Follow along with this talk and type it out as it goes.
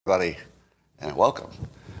everybody, and welcome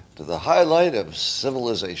to the highlight of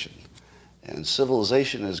civilization. And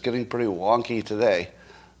civilization is getting pretty wonky today.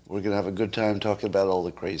 We're going to have a good time talking about all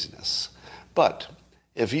the craziness. But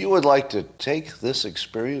if you would like to take this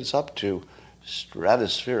experience up to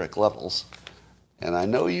stratospheric levels, and I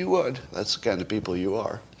know you would, that's the kind of people you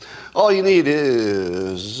are, all you need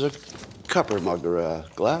is a copper mug or a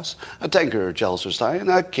glass, a tankard, chalice or stein,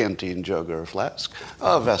 a canteen jug or a flask,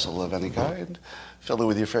 a vessel of any kind. Fill it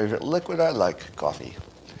with your favorite liquid. I like coffee.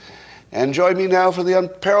 And join me now for the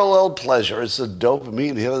unparalleled pleasure. It's the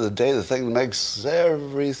dopamine hit of the day, the thing that makes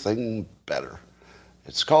everything better.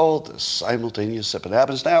 It's called the simultaneous sip. It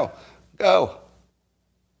happens now. Go.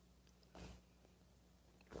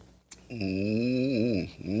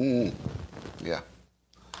 Yeah.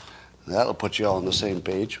 That'll put you all on the same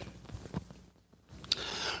page.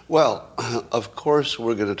 Well, of course,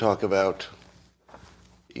 we're going to talk about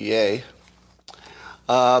yay.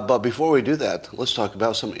 But before we do that, let's talk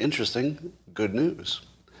about some interesting good news.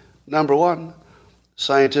 Number one,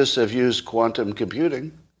 scientists have used quantum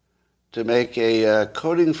computing to make a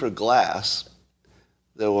coating for glass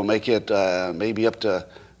that will make it maybe up to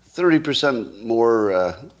 30%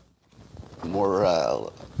 more,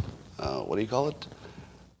 what do you call it?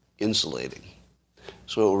 Insulating.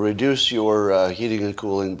 So it will reduce your heating and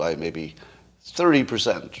cooling by maybe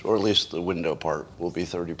 30%, or at least the window part will be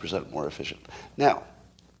 30% more efficient. Now,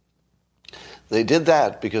 they did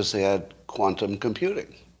that because they had quantum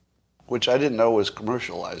computing, which I didn't know was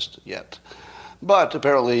commercialized yet. But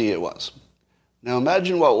apparently it was. Now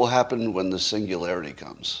imagine what will happen when the singularity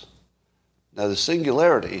comes. Now the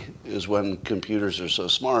singularity is when computers are so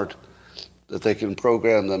smart that they can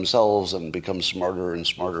program themselves and become smarter and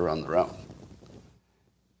smarter on their own.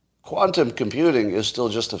 Quantum computing is still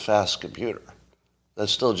just a fast computer.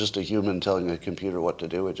 That's still just a human telling a computer what to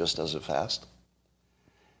do. It just does it fast.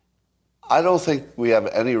 I don't think we have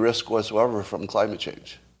any risk whatsoever from climate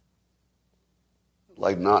change.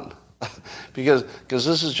 Like none. because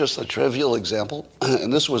this is just a trivial example,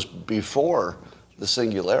 and this was before the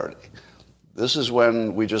singularity. This is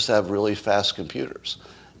when we just have really fast computers,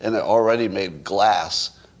 and it already made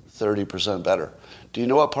glass 30% better. Do you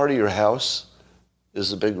know what part of your house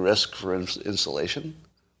is a big risk for insulation?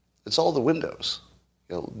 It's all the windows.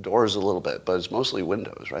 Doors a little bit, but it's mostly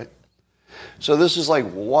windows, right? So this is like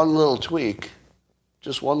one little tweak,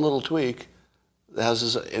 just one little tweak that has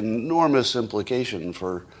this enormous implication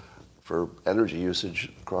for energy usage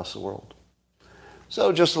across the world.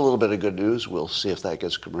 So just a little bit of good news. We'll see if that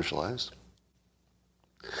gets commercialized.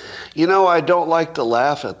 You know, I don't like to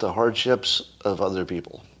laugh at the hardships of other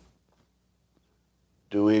people.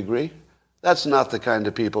 Do we agree? That's not the kind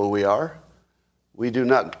of people we are. We do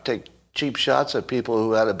not take cheap shots at people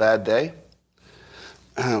who had a bad day.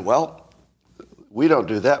 Well, we don't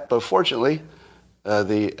do that, but fortunately,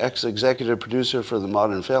 the ex-executive producer for The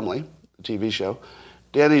Modern Family, the TV show,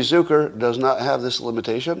 Danny Zucker, does not have this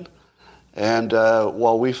limitation. And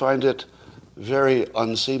while we find it very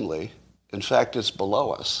unseemly, in fact, it's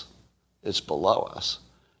below us. It's below us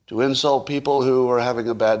to insult people who are having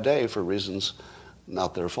a bad day for reasons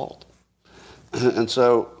not their fault. And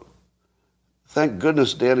so, thank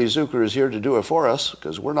goodness Danny Zucker is here to do it for us,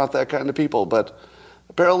 because we're not that kind of people. But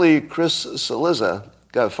apparently, Chris Cillizza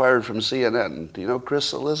got fired from CNN. Do you know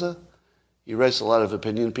Chris Cillizza? He writes a lot of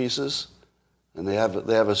opinion pieces, and they have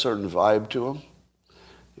a certain vibe to them.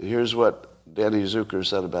 And here's what Danny Zucker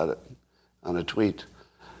said about it on a tweet.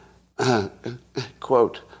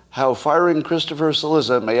 Quote, "How firing Christopher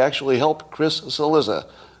Cillizza may actually help Chris Cillizza,"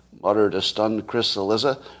 muttered a stunned Chris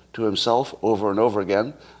Cillizza to himself over and over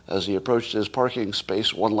again as he approached his parking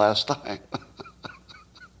space one last time.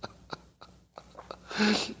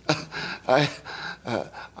 I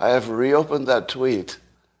have reopened that tweet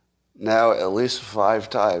now at least 5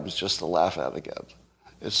 times just to laugh at it again.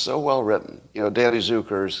 It's so well written. You know, Danny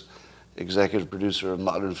Zucker's executive producer of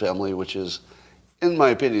Modern Family, which is, in my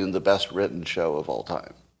opinion, the best written show of all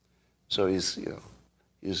time. So he's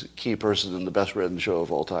a key person in the best written show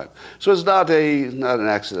of all time. So it's not an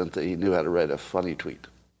accident that he knew how to write a funny tweet.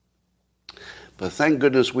 But thank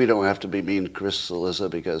goodness we don't have to be mean to Chris Cillizza,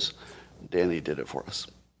 because Danny did it for us.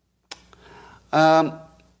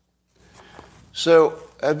 So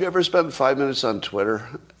have you ever spent 5 minutes on Twitter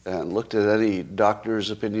and looked at any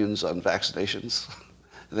doctor's opinions on vaccinations?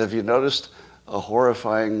 And have you noticed a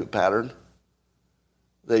horrifying pattern?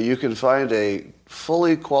 That you can find a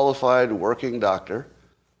fully qualified working doctor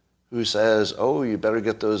who says, oh, you better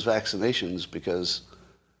get those vaccinations because,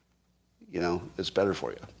 it's better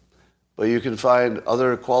for you. But you can find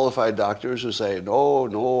other qualified doctors who say,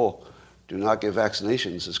 no, do not get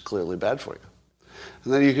vaccinations. It's clearly bad for you.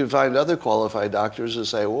 And then you can find other qualified doctors who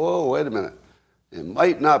say, whoa, wait a minute. It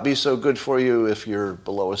might not be so good for you if you're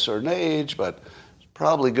below a certain age, but it's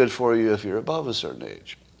probably good for you if you're above a certain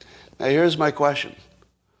age. Now here's my question.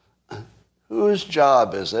 Whose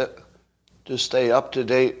job is it to stay up to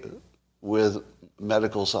date with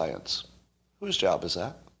medical science? Whose job is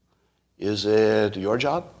that? Is it your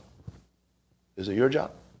job? Is it your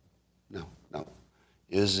job? No, no.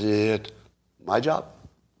 Is it my job?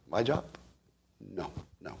 My job? No,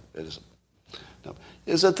 no, it isn't. No.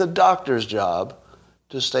 Is it the doctor's job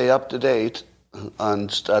to stay up to date on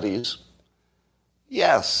studies?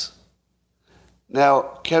 Yes. Now,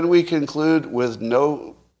 can we conclude with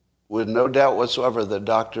no doubt whatsoever that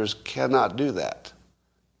doctors cannot do that?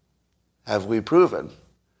 Have we proven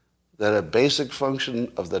that a basic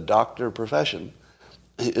function of the doctor profession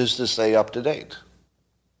is to stay up to date?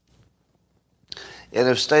 And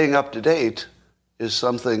if staying up to date is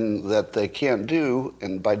something that they can't do,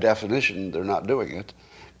 and by definition they're not doing it,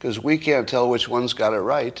 because we can't tell which one's got it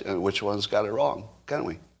right and which one's got it wrong, can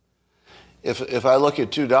we? If I look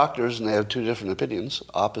at two doctors and they have two different opinions,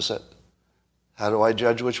 opposite, how do I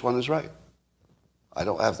judge which one is right? I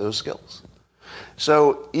don't have those skills.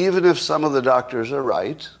 So even if some of the doctors are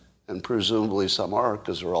right, and presumably some are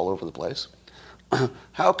because they're all over the place,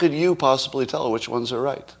 how could you possibly tell which ones are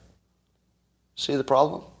right? See the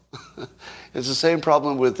problem? It's the same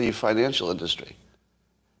problem with the financial industry.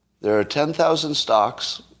 There are 10,000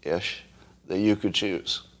 stocks-ish that you could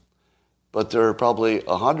choose, but there are probably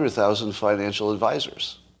 100,000 financial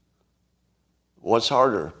advisors. What's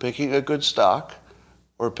harder, picking a good stock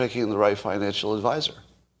or picking the right financial advisor?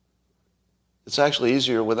 It's actually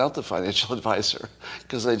easier without the financial advisor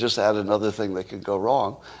because they just add another thing that can go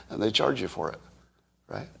wrong and they charge you for it,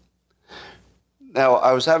 right? Now,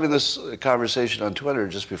 I was having this conversation on Twitter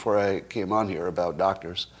just before I came on here about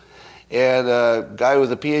doctors, and a guy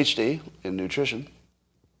with a PhD in nutrition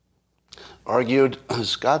argued,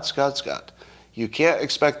 Scott, you can't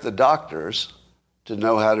expect the doctors to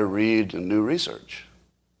know how to read new research.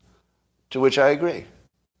 To which I agree,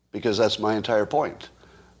 because that's my entire point.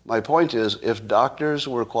 My point is, if doctors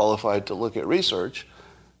were qualified to look at research,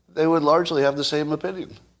 they would largely have the same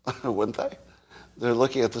opinion, wouldn't they? They're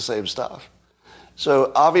looking at the same stuff.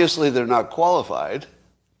 So obviously they're not qualified,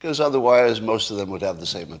 because otherwise most of them would have the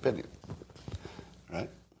same opinion, right?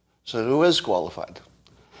 So who is qualified?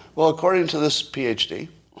 Well, according to this PhD,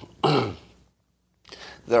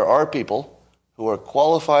 there are people who are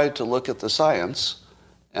qualified to look at the science,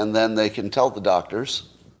 and then they can tell the doctors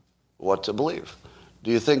what to believe.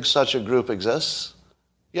 Do you think such a group exists?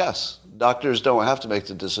 Yes. Doctors don't have to make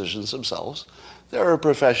the decisions themselves. There are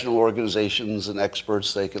professional organizations and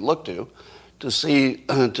experts they can look to see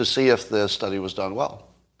if the study was done well.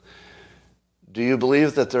 Do you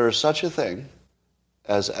believe that there is such a thing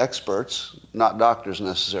as experts, not doctors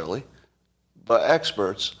necessarily, but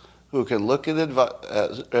experts who can look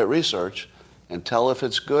at research and tell if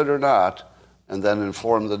it's good or not, and then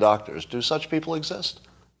inform the doctors? Do such people exist?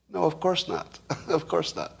 No, of course not. Of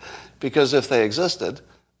course not. Because if they existed,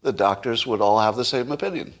 the doctors would all have the same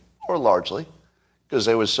opinion, or largely, because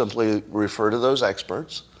they would simply refer to those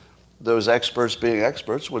experts. Those experts being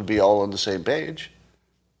experts would be all on the same page,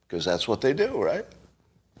 because that's what they do, right?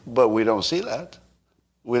 But we don't see that.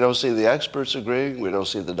 We don't see the experts agreeing. We don't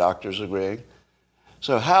see the doctors agreeing.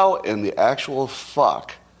 So how in the actual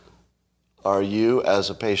fuck are you as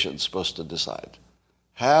a patient supposed to decide?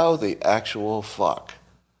 How the actual fuck?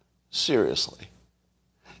 Seriously.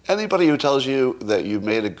 Anybody who tells you that you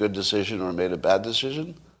made a good decision or made a bad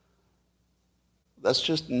decision, that's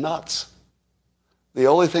just nuts. The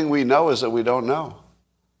only thing we know is that we don't know.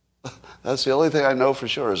 That's the only thing I know for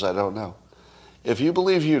sure is I don't know. If you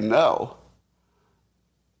believe you know,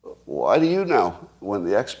 why do you know when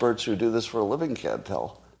the experts who do this for a living can't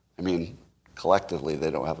tell? I mean, collectively, they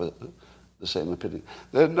don't have the same opinion.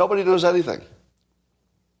 Nobody knows anything.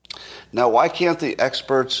 Now, why can't the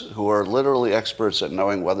experts who are literally experts at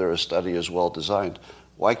knowing whether a study is well designed,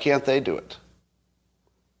 why can't they do it?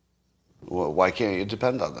 Well, why can't you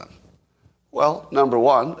depend on them? Well, number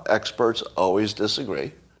one, experts always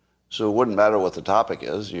disagree. So it wouldn't matter what the topic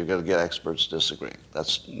is, you're going to get experts disagreeing.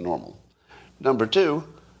 That's normal. Number two,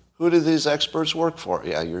 who do these experts work for?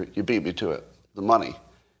 Yeah, you beat me to it. The money.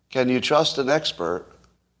 Can you trust an expert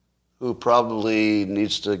who probably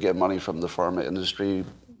needs to get money from the pharma industry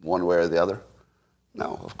one way or the other?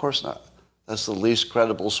 No, of course not. That's the least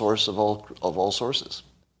credible source of all sources.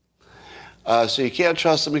 So you can't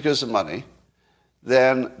trust them because of money.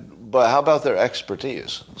 But how about their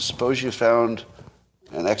expertise? Suppose you found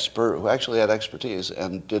an expert who actually had expertise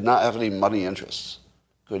and did not have any money interests.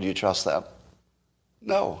 Could you trust them?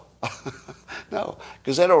 No. No,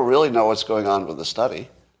 because they don't really know what's going on with the study.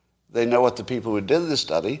 They know what the people who did the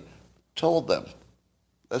study told them.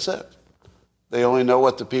 That's it. They only know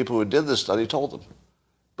what the people who did the study told them.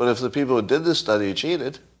 But if the people who did the study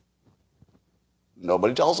cheated,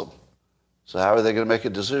 nobody tells them. So how are they going to make a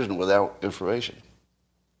decision without information?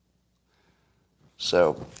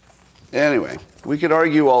 So anyway, we could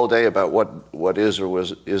argue all day about what is or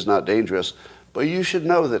is not dangerous, but you should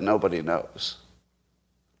know that nobody knows.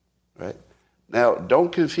 Right? Now,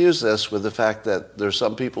 don't confuse this with the fact that there's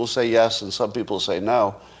some people who say yes and some people say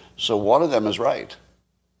no, so one of them is right.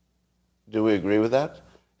 Do we agree with that?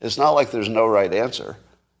 It's not like there's no right answer.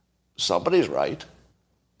 Somebody's right,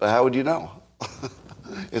 but how would you know?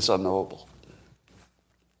 It's unknowable.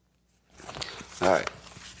 All right.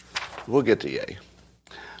 We'll get to yay.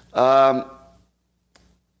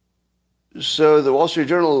 So the Wall Street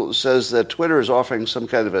Journal says that Twitter is offering some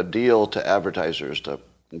kind of a deal to advertisers to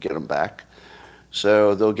get them back.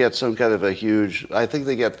 So they'll get some kind of a huge, I think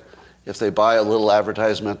they get, if they buy a little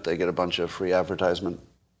advertisement, they get a bunch of free advertisement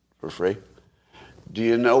for free. Do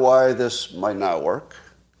you know why this might not work?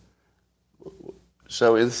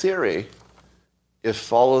 So in theory, if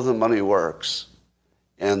follow the money works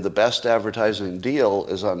and the best advertising deal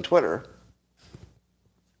is on Twitter,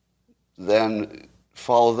 then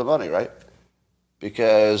follow the money, right?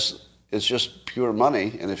 Because it's just pure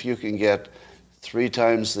money, and if you can get 3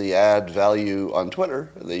 times the ad value on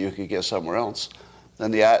Twitter that you could get somewhere else, then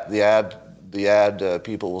the ad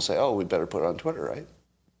people will say, oh, we better put it on Twitter, right?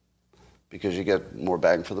 Because you get more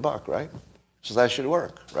bang for the buck, right? So that should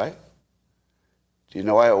work, right? Do you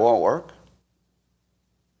know why it won't work?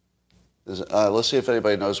 Let's see if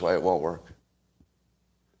anybody knows why it won't work.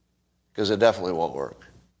 Because it definitely won't work.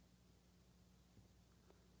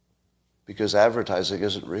 Because advertising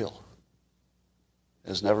isn't real.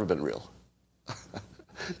 It's never been real.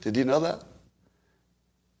 Did you know that?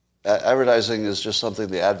 Advertising is just something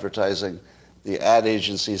the ad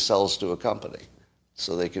agency sells to a company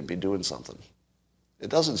so they can be doing something. It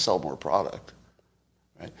doesn't sell more product.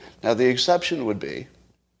 Right? Now, the exception would be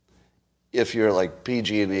if you're like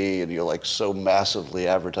PG&E and you're like so massively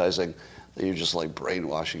advertising that you're just like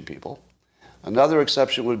brainwashing people. Another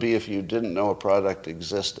exception would be if you didn't know a product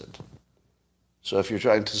existed. So if you're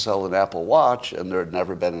trying to sell an Apple Watch and there had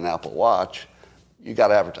never been an Apple Watch, you got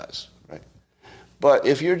to advertise, right? But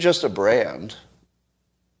if you're just a brand,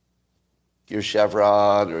 you're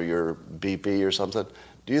Chevron or you're BP or something,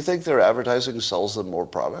 do you think their advertising sells them more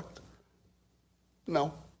product?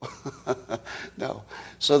 No. No.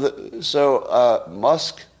 So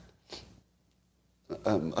Musk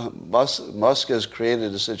has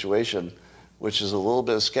created a situation which is a little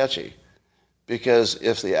bit sketchy, because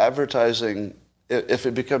if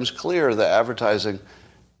it becomes clear that advertising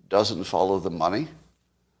doesn't follow the money,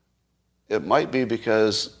 it might be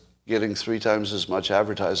because getting 3 times as much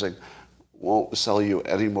advertising won't sell you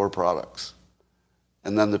any more products.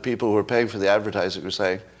 And then the people who are paying for the advertising are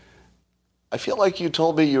saying, I feel like you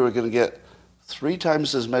told me you were going to get 3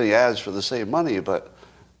 times as many ads for the same money, but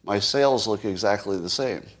my sales look exactly the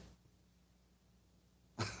same.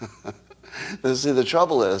 See, the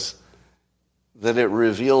trouble is that it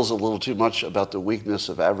reveals a little too much about the weakness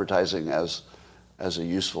of advertising as a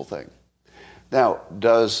useful thing. Now,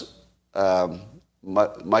 does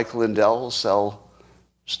Mike Lindell sell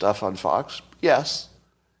stuff on Fox? Yes.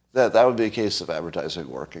 That would be a case of advertising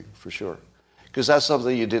working, for sure. Because that's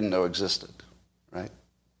something you didn't know existed, right?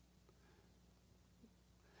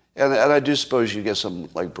 And I do suppose you get some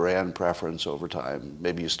like brand preference over time.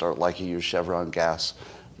 Maybe you start liking your Chevron gas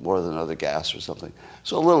more than other gas or something.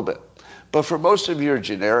 So a little bit. But for most of your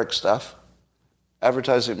generic stuff,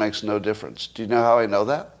 advertising makes no difference. Do you know how I know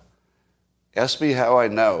that? Ask me how I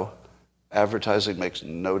know advertising makes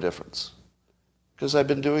no difference. Because I've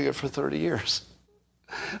been doing it for 30 years.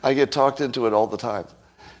 I get talked into it all the time.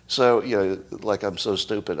 So, like I'm so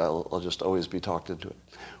stupid, I'll just always be talked into it.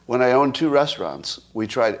 When I owned 2 restaurants, we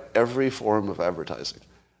tried every form of advertising.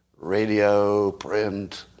 Radio,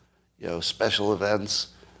 print, special events.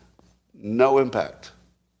 No impact.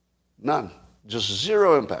 None. Just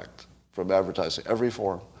 0 impact from advertising, every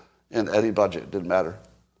form, in any budget, didn't matter.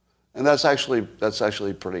 And that's actually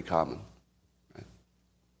pretty common. Right?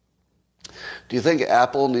 Do you think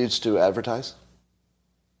Apple needs to advertise?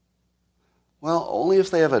 Well, only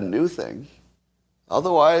if they have a new thing.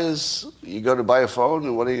 Otherwise, you go to buy a phone,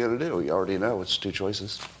 and what are you going to do? You already know. It's 2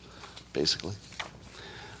 choices, basically.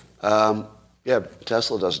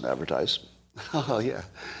 Tesla doesn't advertise. Oh, yeah.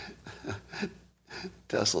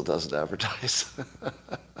 Tesla doesn't advertise.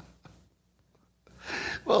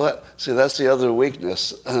 Well, see, that's the other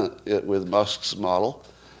weakness with Musk's model.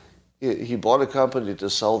 He bought a company to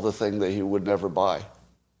sell the thing that he would never buy.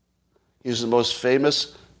 He's the most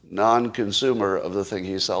famous non-consumer of the thing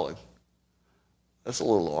he's selling. That's a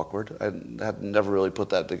little awkward. I had never really put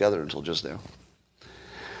that together until just now.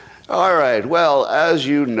 All right. Well, as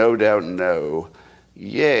you no doubt know,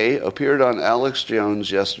 Ye appeared on Alex Jones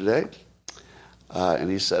yesterday, and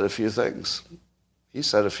he said a few things.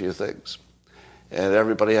 And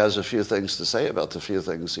everybody has a few things to say about the few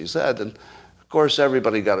things he said. And, of course,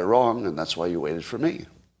 everybody got it wrong, and that's why you waited for me.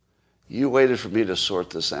 You waited for me to sort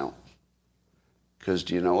this out. Because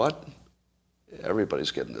do you know what?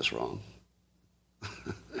 Everybody's getting this wrong.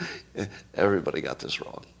 Everybody got this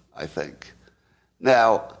wrong, I think.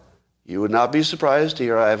 Now, you would not be surprised to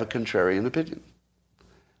hear I have a contrarian opinion.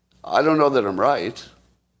 I don't know that I'm right.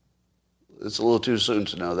 It's a little too soon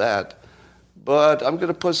to know that. But I'm going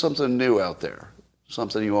to put something new out there,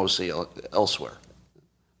 something you won't see elsewhere.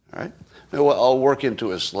 All right? Now, I'll work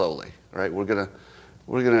into it slowly. All right? We're going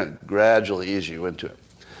to gradually ease you into it.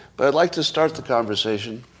 But I'd like to start the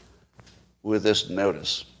conversation with this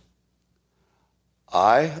notice.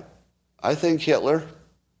 I think Hitler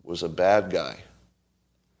was a bad guy.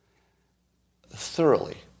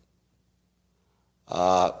 Thoroughly.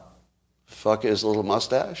 Fuck his little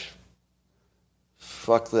mustache.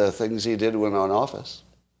 Fuck the things he did when on office.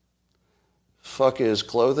 Fuck his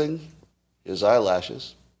clothing, his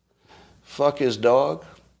eyelashes. Fuck his dog.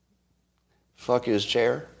 Fuck his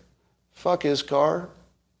chair. Fuck his car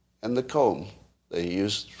and the comb that he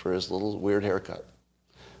used for his little weird haircut.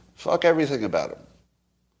 Fuck everything about him.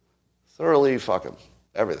 Thoroughly fuck him.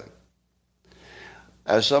 Everything.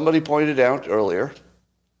 As somebody pointed out earlier,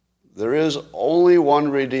 there is only one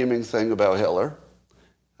redeeming thing about Hitler,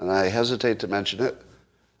 and I hesitate to mention it,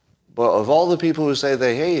 but of all the people who say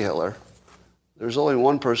they hate Hitler, there's only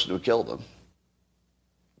one person who killed him,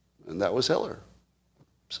 and that was Hitler.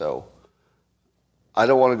 So I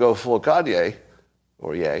don't want to go full Kanye,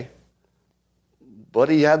 or Ye, but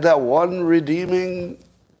he had that one redeeming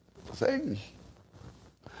thing.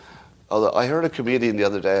 Although I heard a comedian the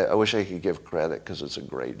other day, I wish I could give credit because it's a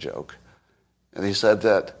great joke. And he said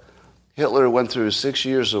that Hitler went through 6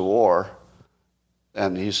 years of war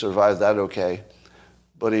and he survived that okay.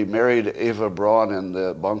 But he married Eva Braun in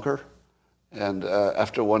the bunker. And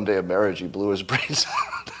after one day of marriage, he blew his brains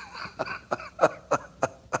out.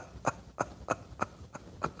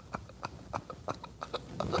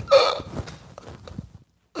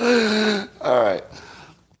 All right.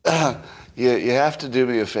 You have to do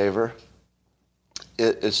me a favor.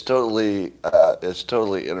 It's totally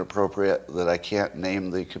inappropriate that I can't name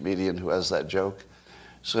the comedian who has that joke.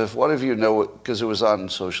 So if one of you know, because it was on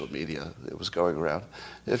social media, it was going around.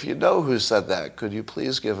 If you know who said that, could you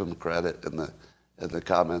please give him credit in the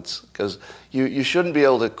comments? Because you shouldn't be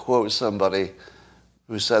able to quote somebody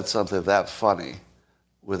who said something that funny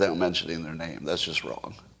without mentioning their name. That's just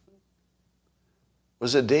wrong.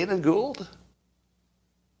 Was it Dana Gould?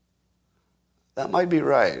 That might be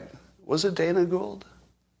right. Was it Dana Gould?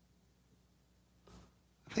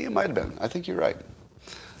 I think it might have been. I think you're right.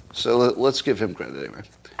 So let's give him credit anyway.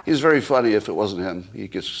 He's very funny. If it wasn't him, he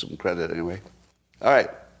gets some credit anyway. All right.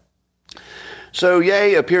 So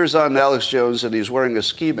Ye appears on Alex Jones, and he's wearing a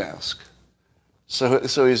ski mask. So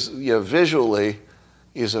he's, visually,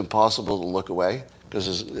 he's impossible to look away because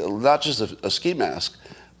it's not just a ski mask,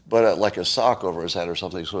 but like a sock over his head or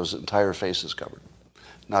something, so his entire face is covered.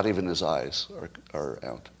 Not even his eyes are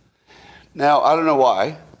out. Now, I don't know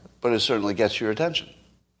why, but it certainly gets your attention.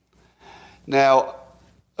 Now,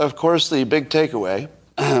 of course, the big takeaway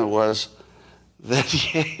was that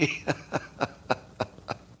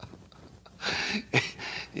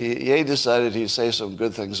Ye decided he'd say some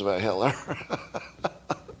good things about Hitler.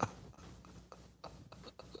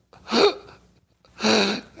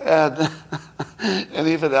 And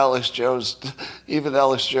even Alex Jones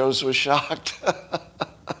was shocked.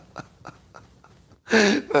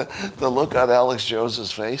 The look on Alex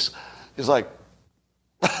Jones's face is like,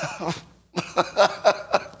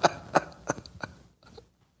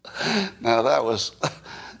 now that was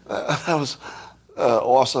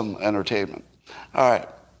awesome entertainment. All right,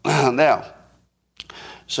 now,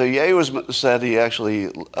 so Ye said he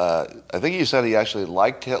actually, I think he said he actually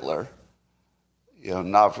liked Hitler,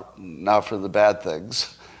 not for the bad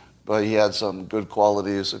things, but he had some good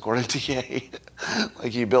qualities according to Ye,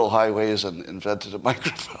 like he built highways and invented a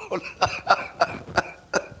microphone.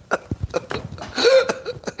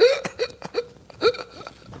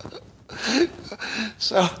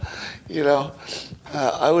 So,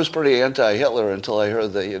 I was pretty anti-Hitler until I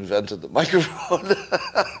heard that he invented the microphone.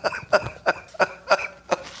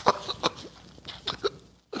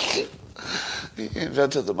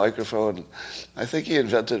 invented the microphone. I think he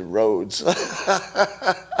invented roads.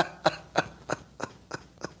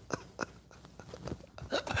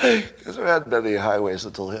 Because there hadn't been any highways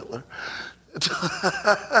until Hitler.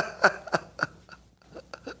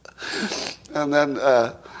 And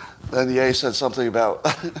then Ye said something about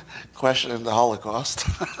questioning the Holocaust.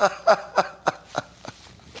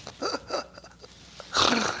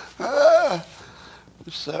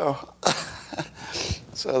 So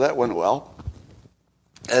that went well.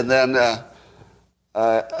 And then,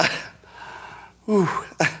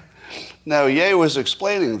 now Ye was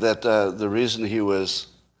explaining that the reason he was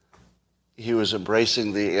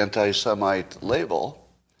embracing the anti-Semite label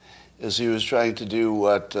is he was trying to do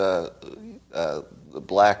what the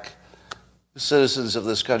black citizens of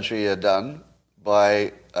this country had done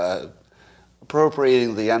by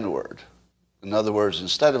appropriating the N-word. In other words,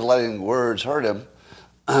 instead of letting words hurt him,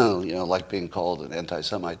 like being called an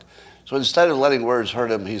anti-Semite, so instead of letting words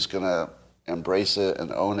hurt him, he's going to embrace it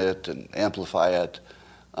and own it and amplify it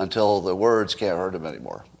until the words can't hurt him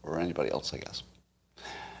anymore, or anybody else, I guess.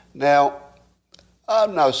 Now,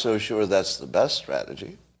 I'm not so sure that's the best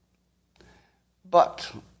strategy,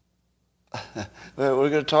 but we're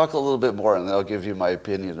going to talk a little bit more, and then I'll give you my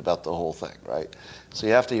opinion about the whole thing, right? So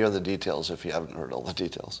you have to hear the details if you haven't heard all the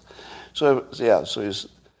details. So he's...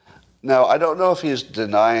 Now, I don't know if he's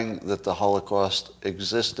denying that the Holocaust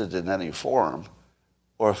existed in any form,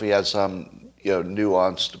 or if he had some,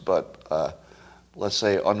 nuanced but, let's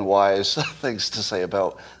say, unwise things to say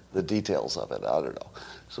about the details of it. I don't know.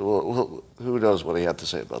 So who knows what he had to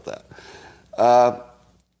say about that.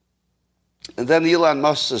 And then Elon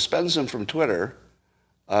Musk suspends him from Twitter,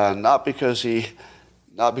 not because Ye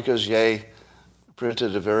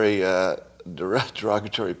printed a very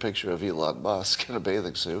derogatory picture of Elon Musk in a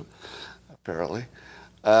bathing suit, apparently.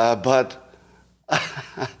 And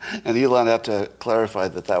Elon had to clarify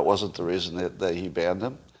that wasn't the reason that he banned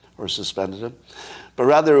him or suspended him, but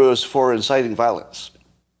rather it was for inciting violence.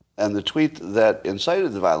 And the tweet that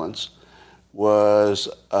incited the violence was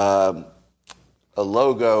a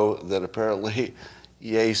logo that apparently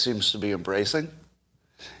Ye seems to be embracing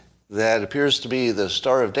that appears to be the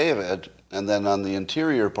Star of David, and then on the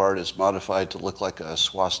interior part it's modified to look like a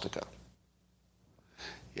swastika.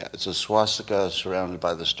 Yeah, it's a swastika surrounded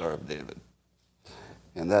by the Star of David.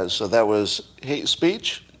 And that was hate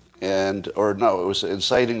speech, it was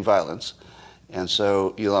inciting violence. And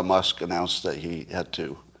so Elon Musk announced that he had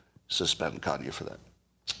to suspend Kanye for that.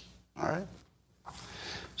 All right?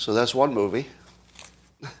 So that's one movie.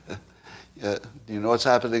 Yeah, do you know what's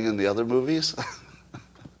happening in the other movies?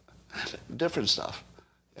 Different stuff.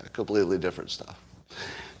 Yeah, completely different stuff.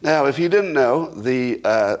 Now, if you didn't know, the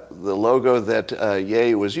logo that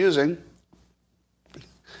Ye was using,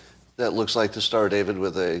 that looks like the Star of David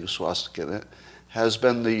with a swastika in it, has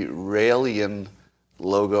been the Raelian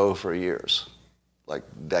logo for years, like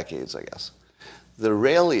decades, I guess. The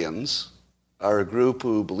Raelians are a group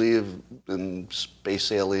who believe in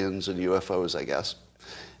space aliens and UFOs, I guess,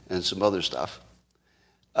 and some other stuff.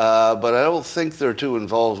 But I don't think they're too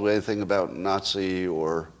involved with anything about Nazi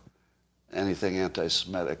or anything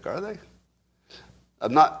anti-Semitic, are they?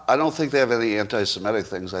 I don't think they have any anti-Semitic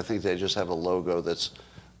things. I think they just have a logo that's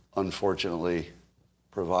unfortunately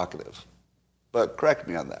provocative. But correct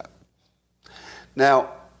me on that.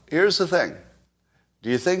 Now, here's the thing. Do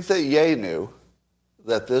you think that Ye knew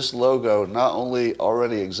that this logo not only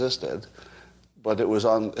already existed, but it was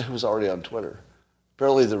already on Twitter?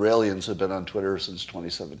 Apparently the Raelians have been on Twitter since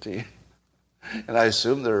 2017. And I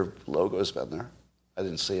assume their logo has been there. I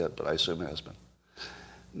didn't see it, but I assume it has been.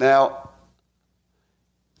 Now,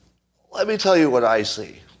 let me tell you what I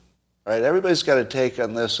see. Right? Everybody's got a take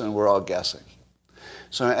on this, and we're all guessing.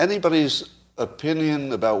 So anybody's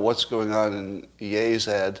opinion about what's going on in Ye's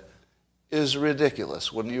head is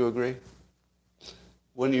ridiculous. Wouldn't you agree?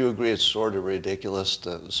 Wouldn't you agree it's sort of ridiculous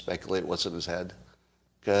to speculate what's in his head?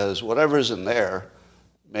 Because whatever's in there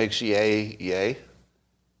makes Ye,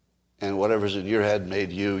 and whatever's in your head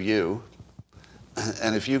made you.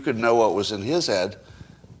 And if you could know what was in his head,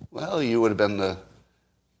 well, you would have been the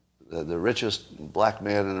richest black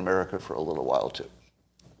man in America for a little while, too.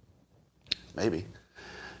 Maybe.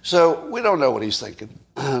 So we don't know what he's thinking.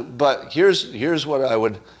 But here's what I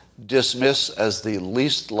would dismiss as the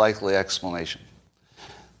least likely explanation.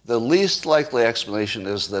 The least likely explanation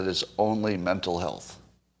is that it's only mental health.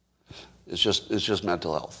 It's just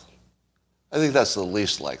mental health. I think that's the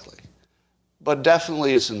least likely. But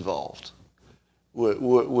definitely it's involved.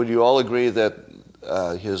 Would you all agree that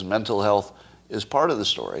his mental health is part of the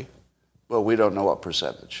story, but we don't know what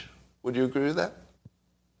percentage? Would you agree with that?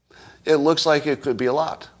 It looks like it could be a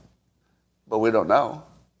lot. But we don't know.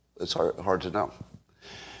 It's hard to know.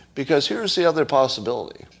 Because here's the other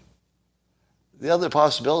possibility. The other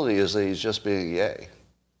possibility is that he's just being yay.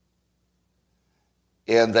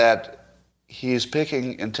 And that he's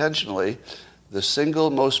picking intentionally the single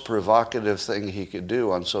most provocative thing he could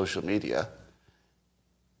do on social media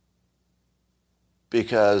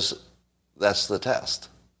because that's the test.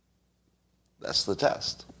 That's the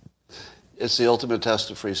test. It's the ultimate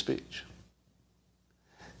test of free speech.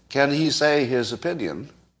 Can he say his opinion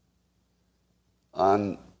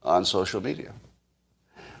on social media?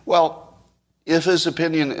 Well, if his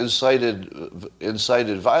opinion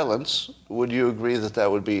incited violence, would you agree that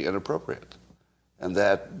that would be inappropriate and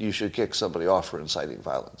that you should kick somebody off for inciting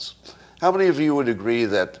violence? How many of you would agree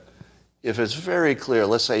that if it's very clear,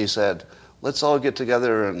 let's say he said, let's all get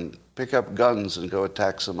together and pick up guns and go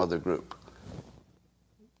attack some other group,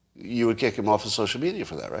 you would kick him off of social media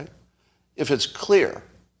for that, right? If it's clear.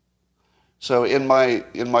 So in my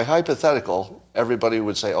hypothetical, everybody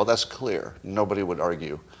would say, oh, that's clear. Nobody would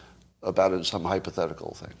argue about it, some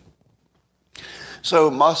hypothetical thing. So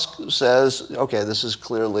Musk says, okay, this is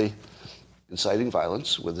clearly inciting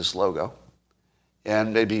violence with this logo,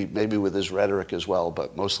 and maybe with his rhetoric as well,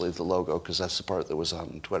 but mostly the logo, because that's the part that was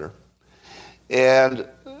on Twitter. And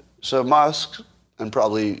so Musk, and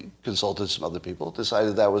probably consulted some other people,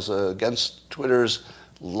 decided that was against Twitter's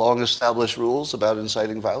long-established rules about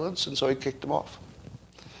inciting violence, and so he kicked him off.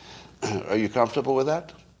 Are you comfortable with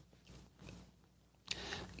that?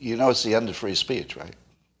 You know it's the end of free speech, right?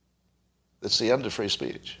 It's the end of free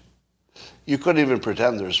speech. You couldn't even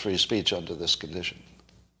pretend there's free speech under this condition.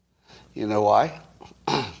 You know why?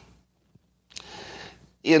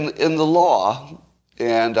 In the law,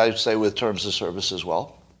 and I'd say with terms of service as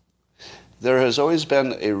well, there has always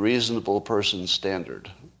been a reasonable person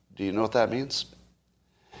standard. Do you know what that means?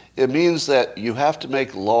 It means that you have to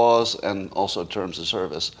make laws and also terms of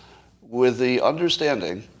service with the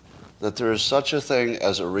understanding that there is such a thing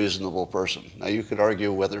as a reasonable person. Now, you could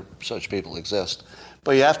argue whether such people exist,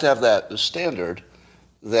 but you have to have that standard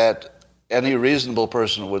that any reasonable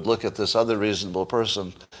person would look at this other reasonable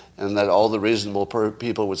person and that all the reasonable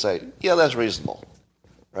people would say, yeah, that's reasonable,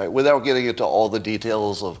 right? Without getting into all the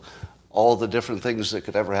details of all the different things that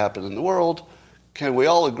could ever happen in the world, can we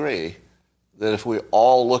all agree that if we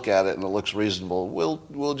all look at it and it looks reasonable,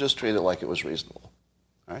 we'll just treat it like it was reasonable,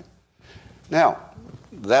 right? Now,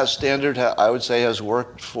 that standard, I would say, has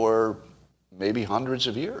worked for maybe hundreds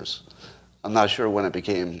of years. I'm not sure when it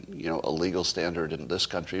became, a legal standard in this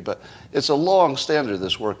country, but it's a long standard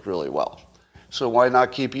that's worked really well. So why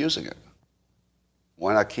not keep using it?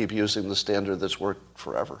 Why not keep using the standard that's worked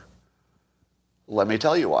forever? Let me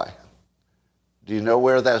tell you why. Do you know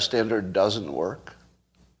where that standard doesn't work?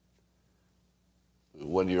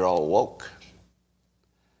 When you're all woke.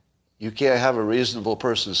 You can't have a reasonable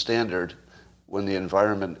person standard when the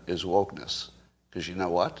environment is wokeness. Because you know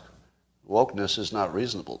what? Wokeness is not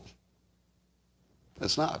reasonable.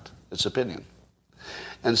 It's not. It's opinion.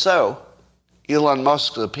 And so, Elon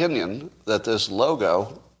Musk's opinion that this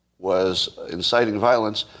logo was inciting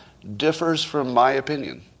violence differs from my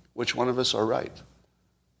opinion. Which one of us are right?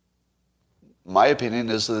 My opinion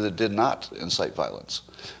is that it did not incite violence.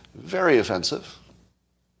 Very offensive.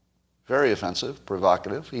 Very offensive,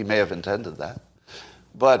 provocative. He may have intended that.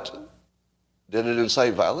 But did it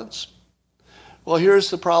incite violence? Well, here's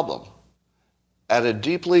the problem. At a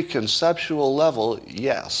deeply conceptual level,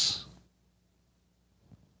 yes.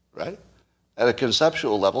 Right? At a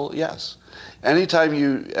conceptual level, yes. Anytime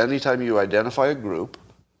you identify a group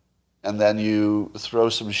and then you throw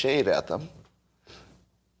some shade at them,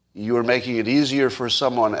 you are making it easier for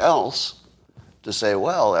someone else to say,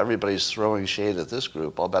 well, everybody's throwing shade at this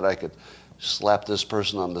group. I'll bet I could slap this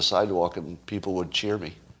person on the sidewalk and people would cheer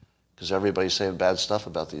me because everybody's saying bad stuff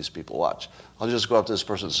about these people. Watch. I'll just go up to this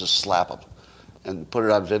person and just slap them and put it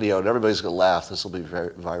on video, and everybody's going to laugh. This will be very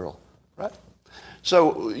viral, right?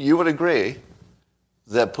 So you would agree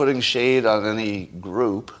that putting shade on any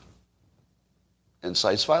group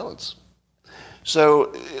incites violence.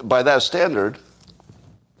 So by that standard,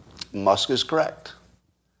 Musk is correct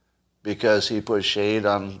because he put shade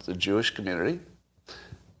on the Jewish community.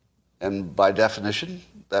 And by definition,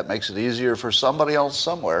 that makes it easier for somebody else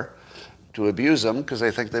somewhere to abuse them because they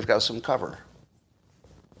think they've got some cover.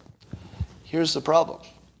 Here's the problem.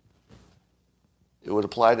 It would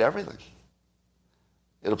apply to everything.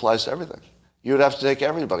 It applies to everything. You would have to take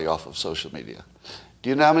everybody off of social media. Do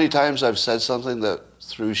you know how many times I've said something that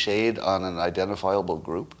threw shade on an identifiable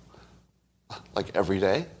group? Like every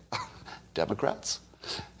day? Democrats?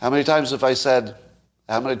 How many times have I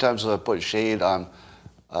put shade on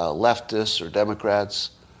leftists or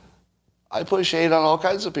Democrats? I put shade on all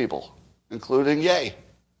kinds of people, including Ye.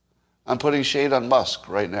 I'm putting shade on Musk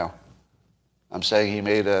right now. I'm saying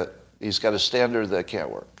he's got a standard that can't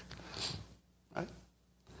work. Right?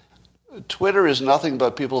 Twitter is nothing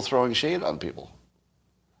but people throwing shade on people.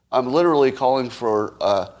 I'm literally calling for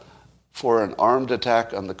an armed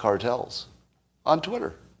attack on the cartels on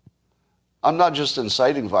Twitter. I'm not just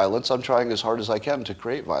inciting violence. I'm trying as hard as I can to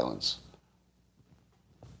create violence.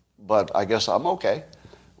 But I guess I'm okay.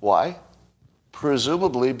 Why?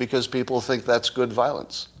 Presumably because people think that's good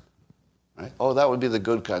violence. Right? Oh, that would be the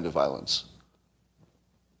good kind of violence.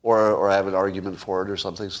 Or I have an argument for it or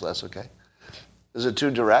something, so that's okay. Is it too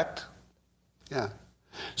direct? Yeah.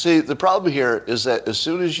 See, the problem here is that as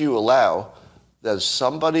soon as you allow that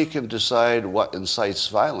somebody can decide what incites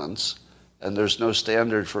violence, and there's no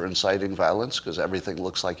standard for inciting violence because everything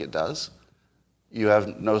looks like it does, you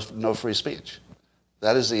have no free speech.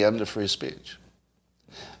 That is the end of free speech.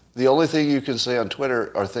 The only thing you can say on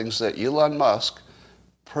Twitter are things that Elon Musk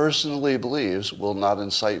personally believes will not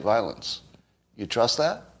incite violence. You trust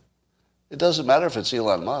that? It doesn't matter if it's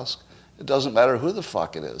Elon Musk. It doesn't matter who the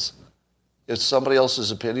fuck it is. It's somebody else's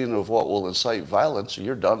opinion of what will incite violence,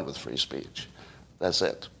 you're done with free speech. That's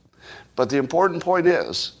it. But the important point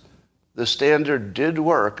is, the standard did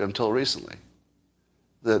work until recently.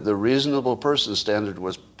 The reasonable person standard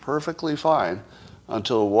was perfectly fine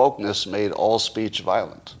until wokeness made all speech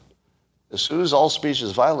violent. As soon as all speech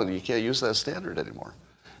is violent, you can't use that standard anymore.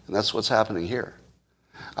 And that's what's happening here.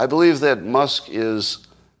 I believe that Musk is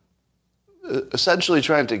essentially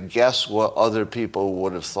trying to guess what other people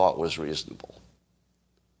would have thought was reasonable.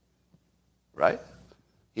 Right?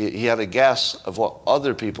 He had a guess of what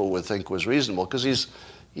other people would think was reasonable because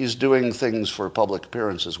he's doing things for public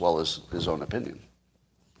appearance as well as his own opinion.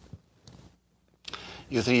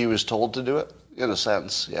 You think he was told to do it? In a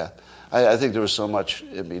sense, yeah. I think there was so much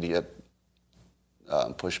immediate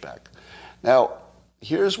pushback. Now,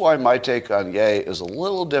 here's why my take on Ye is a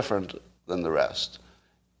little different than the rest.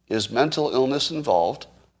 Is mental illness involved?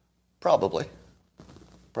 Probably.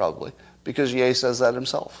 Probably. Because Ye says that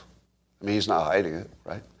himself. I mean, he's not hiding it,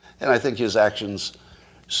 right? And I think his actions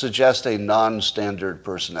suggest a non-standard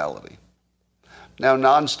personality. Now,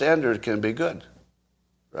 non-standard can be good,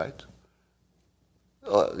 right?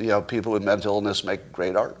 People with mental illness make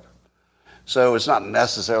great art. So it's not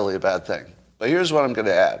necessarily a bad thing. But here's what I'm going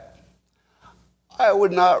to add. I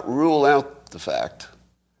would not rule out the fact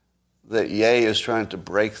that Ye is trying to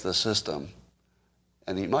break the system,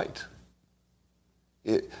 and he might.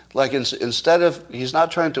 Instead of, he's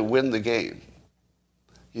not trying to win the game.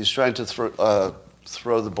 He's trying to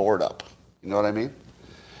throw the board up. You know what I mean?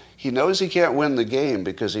 He knows he can't win the game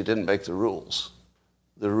because he didn't make the rules.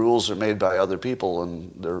 The rules are made by other people,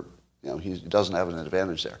 and he doesn't have an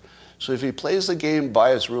advantage there. So if he plays the game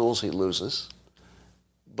by its rules, he loses.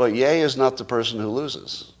 But Ye is not the person who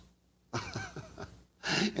loses.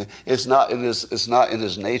 It's not in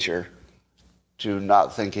his nature to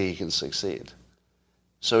not think he can succeed.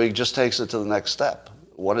 So he just takes it to the next step.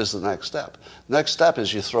 What is the next step? The next step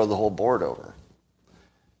is you throw the whole board over.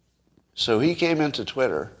 So he came into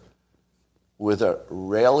Twitter with a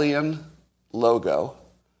Raelian logo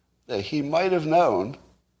that he might have known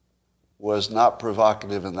was not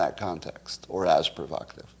provocative in that context, or as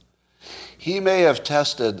provocative. He may have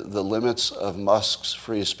tested the limits of Musk's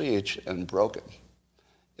free speech and broken.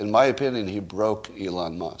 In my opinion, he broke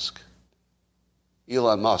Elon Musk.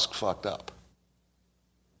 Elon Musk fucked up.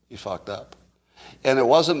 He fucked up. And it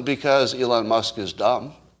wasn't because Elon Musk is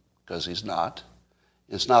dumb, because he's not.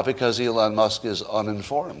 It's not because Elon Musk is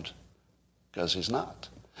uninformed, because he's not.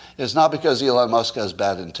 It's not because Elon Musk has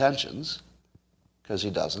bad intentions, because he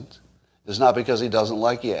doesn't. It's not because he doesn't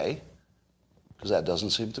like Ye, because that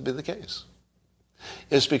doesn't seem to be the case.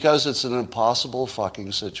 It's because it's an impossible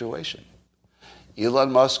fucking situation.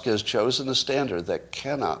 Elon Musk has chosen a standard that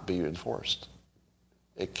cannot be enforced.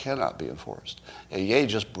 It cannot be enforced. And Ye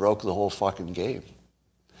just broke the whole fucking game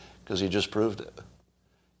because he just proved it.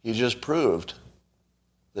 He just proved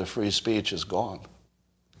that free speech is gone.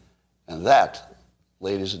 And that,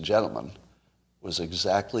 ladies and gentlemen, was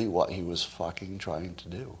exactly what he was fucking trying to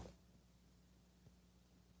do.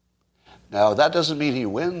 Now, that doesn't mean he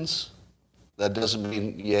wins. That doesn't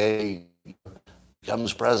mean Ye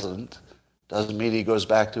becomes president. Doesn't mean he goes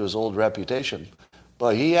back to his old reputation.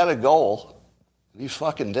 But he had a goal, and he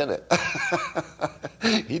fucking did it.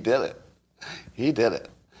 He did it. He did it.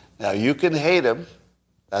 Now, you can hate him.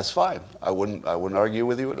 That's fine. I wouldn't argue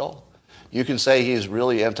with you at all. You can say he's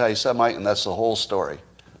really anti-Semite, and that's the whole story.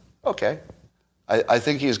 Okay. I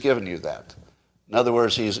think he's given you that. In other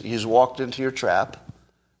words, he's walked into your trap,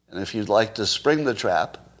 and if you'd like to spring the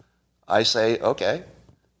trap, I say, okay,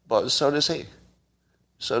 but so does he.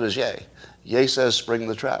 So does Ye. Ye says, spring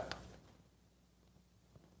the trap.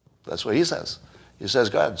 That's what he says. He says,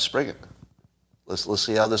 go ahead, spring it. Let's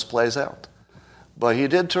see how this plays out. But he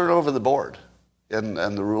did turn over the board, and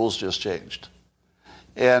the rules just changed.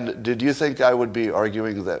 And did you think I would be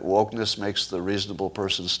arguing that wokeness makes the reasonable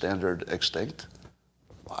person standard extinct?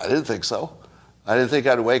 I didn't think so. I didn't think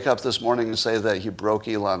I'd wake up this morning and say that he broke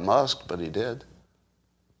Elon Musk, but he did.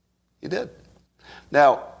 He did.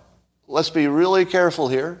 Now, let's be really careful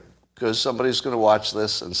here, because somebody's going to watch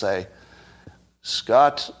this and say,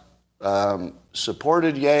 Scott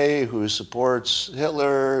supported Ye, who supports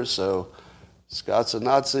Hitler, so Scott's a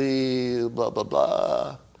Nazi, blah, blah,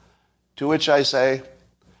 blah. To which I say,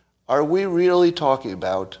 are we really talking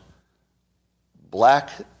about black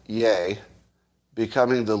Ye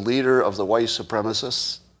becoming the leader of the white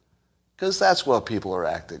supremacists? Because that's what people are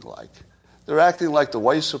acting like. They're acting like the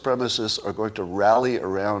white supremacists are going to rally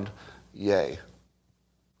around Ye.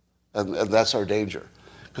 And that's our danger.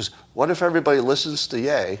 Because what if everybody listens to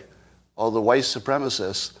Ye, all the white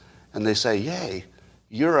supremacists, and they say, Ye,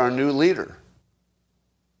 you're our new leader?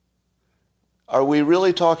 Are we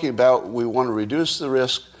really talking about we want to reduce the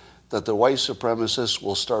risk that the white supremacists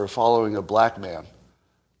will start following a black man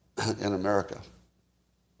in America?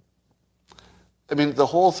 I mean, the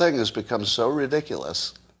whole thing has become so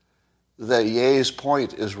ridiculous that Ye's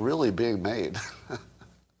point is really being made.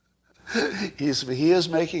 He is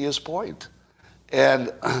making his point.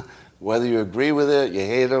 And whether you agree with it, you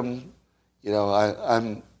hate him,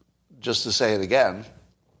 I'm just to say it again,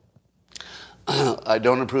 I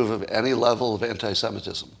don't approve of any level of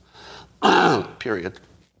anti-Semitism, period.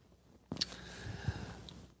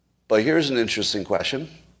 But here's an interesting question.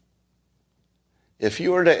 If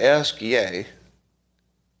you were to ask Ye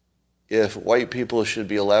if white people should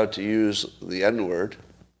be allowed to use the N-word,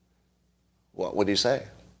 what would he say?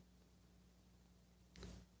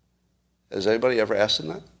 Has anybody ever asked him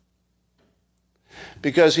that?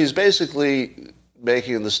 Because he's basically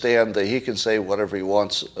making the stand that he can say whatever he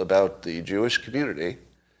wants about the Jewish community,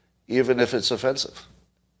 even if it's offensive.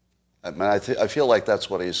 I mean, I feel like that's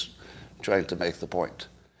what he's trying to make the point.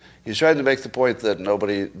 He's trying to make the point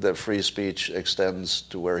that free speech extends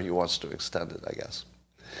to where he wants to extend it, I guess,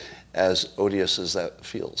 as odious as that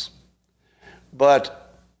feels.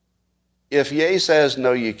 But if Ye says,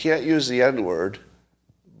 no, you can't use the N-word,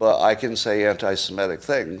 but I can say anti-Semitic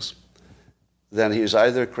things, then he's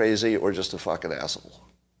either crazy or just a fucking asshole.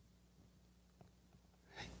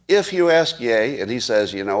 If you ask Ye and he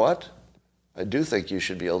says, you know what? I do think you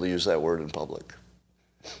should be able to use that word in public,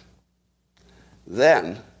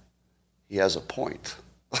 then he has a point.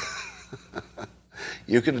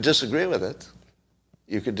 You can disagree with it.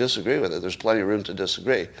 You can disagree with it. There's plenty of room to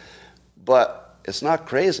disagree. But it's not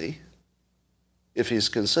crazy if he's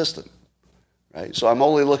consistent, right? So I'm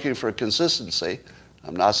only looking for consistency.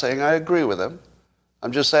 I'm not saying I agree with him.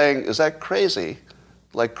 I'm just saying, is that crazy?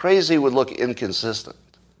 Like, crazy would look inconsistent.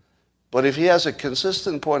 But if he has a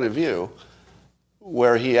consistent point of view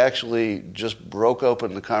where he actually just broke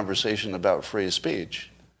open the conversation about free speech,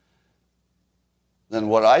 then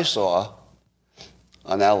what I saw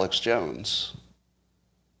on Alex Jones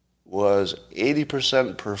was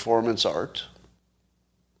 80% performance art,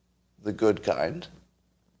 the good kind,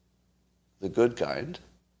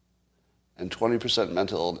 and 20%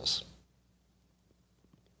 mental illness.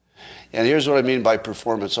 And here's what I mean by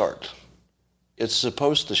performance art. It's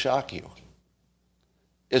supposed to shock you.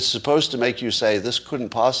 It's supposed to make you say, this couldn't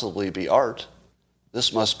possibly be art.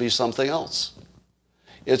 This must be something else.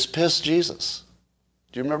 It's Piss Jesus.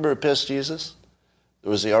 Do you remember Piss Jesus? There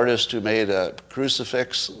was the artist who made a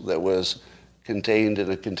crucifix that was contained in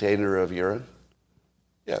a container of urine.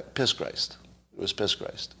 Yeah, Piss Christ. It was Piss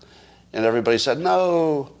Christ. And everybody said,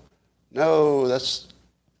 no, that's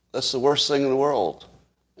the worst thing in the world.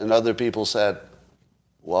 And other people said,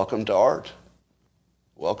 welcome to art.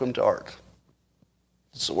 Welcome to art.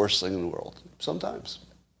 It's the worst thing in the world, sometimes.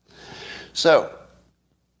 So,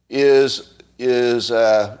 is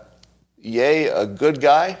Ye a good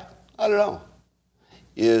guy? I don't know.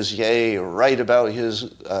 Is Ye right about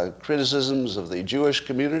his criticisms of the Jewish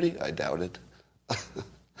community? I doubt it. I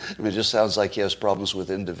mean, it just sounds like he has problems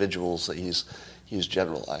with individuals that he's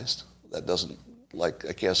generalized. That doesn't, I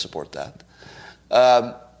can't support that.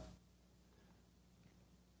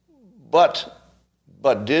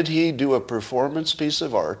 But did he do a performance piece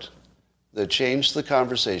of art that changed the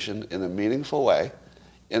conversation in a meaningful way,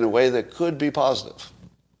 in a way that could be positive?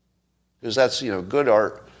 Because that's, good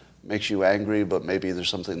art makes you angry, but maybe there's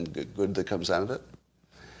something good that comes out of it.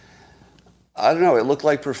 I don't know. It looked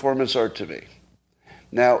like performance art to me.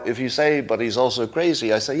 Now, if you say, but he's also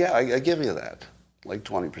crazy, I say, yeah, I give you that, like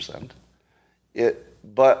 20%.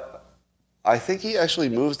 But I think he actually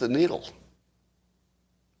moves the needle.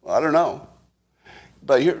 Well, I don't know.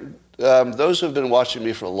 But those who have been watching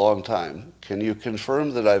me for a long time, can you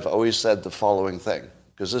confirm that I've always said the following thing?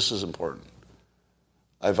 Because this is important.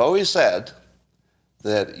 I've always said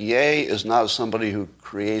that Ye is not somebody who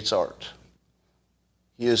creates art.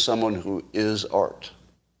 He is someone who is art.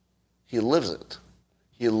 He lives it.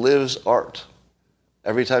 He lives art.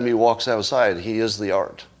 Every time he walks outside, he is the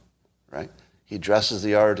art, right? He dresses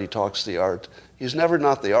the art, he talks the art. He's never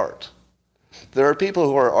not the art. There are people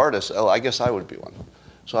who are artists. Oh, I guess I would be one.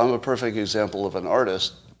 So I'm a perfect example of an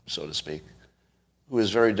artist, so to speak, who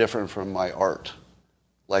is very different from my art.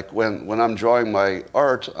 Like when I'm drawing my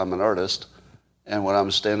art, I'm an artist. And when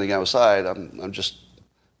I'm standing outside, I'm just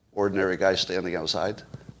ordinary guy standing outside.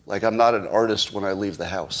 Like I'm not an artist when I leave the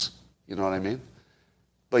house. You know what I mean?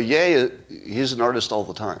 But Ye, he's an artist all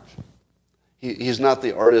the time. He's not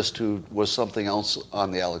the artist who was something else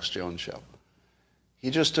on the Alex Jones show. He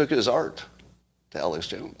just took his art to Alex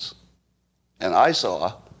Jones. And I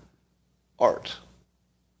saw art.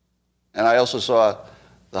 And I also saw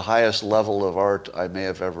the highest level of art I may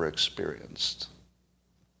have ever experienced.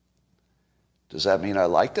 Does that mean I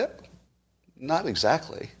liked it? Not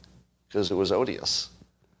exactly, because it was odious,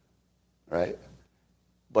 right?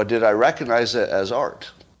 But did I recognize it as art?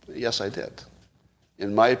 Yes, I did.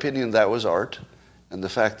 In my opinion, that was art, and the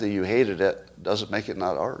fact that you hated it doesn't make it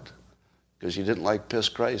not art, because you didn't like Piss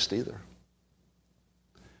Christ either.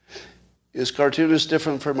 Is cartoonist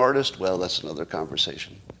different from artist? Well, that's another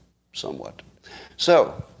conversation, somewhat.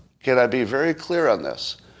 So, can I be very clear on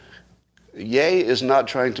this? Ye is not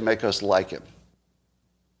trying to make us like him.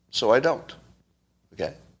 So I don't.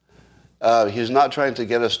 Okay? He's not trying to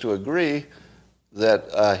get us to agree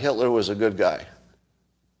that Hitler was a good guy.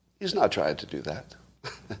 He's not trying to do that.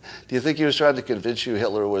 Do you think he was trying to convince you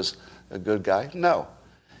Hitler was a good guy? No.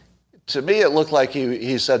 To me, it looked like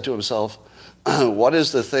he said to himself, what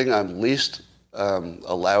is the thing I'm least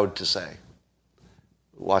allowed to say?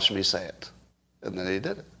 Watch me say it. And then he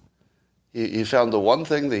did it. He found the one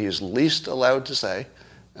thing that he's least allowed to say,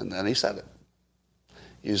 and then he said it.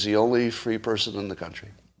 He's the only free person in the country.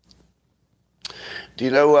 Do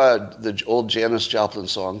you know the old Janis Joplin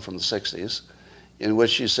song from the 60s in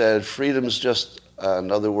which she said, freedom's just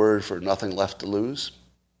another word for nothing left to lose?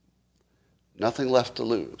 Nothing left to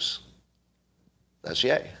lose. That's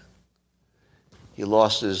Ye. He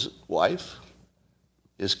lost his wife,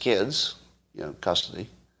 his kids, custody,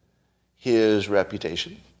 his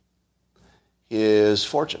reputation, his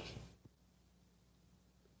fortune.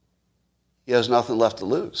 He has nothing left to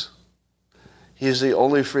lose. He's the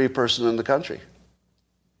only free person in the country.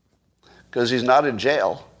 Because he's not in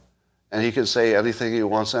jail, and he can say anything he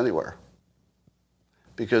wants anywhere.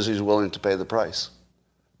 Because he's willing to pay the price.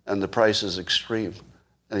 And the price is extreme,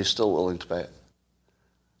 and he's still willing to pay it.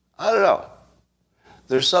 I don't know.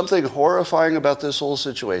 There's something horrifying about this whole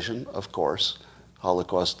situation, of course.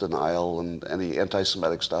 Holocaust denial and any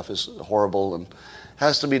anti-Semitic stuff is horrible and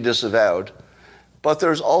has to be disavowed. But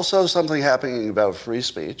there's also something happening about free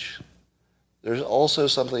speech. There's also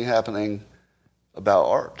something happening about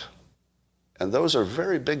art. And those are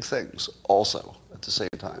very big things also at the same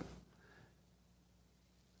time.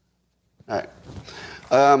 All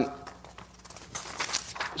right.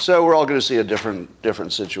 So we're all going to see a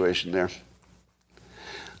different situation there.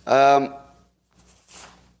 I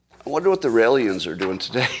wonder what the Raelians are doing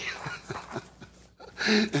today.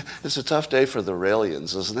 It's a tough day for the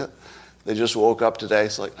Raelians, isn't it? They just woke up today.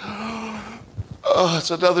 It's like, oh,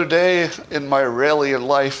 it's another day in my Raelian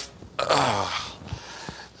life.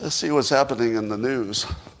 Let's see what's happening in the news.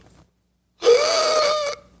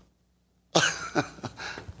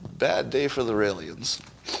 Bad day for the Raelians.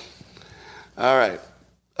 All right.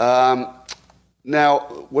 Now,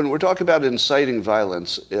 when we're talking about inciting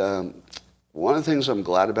violence, one of the things I'm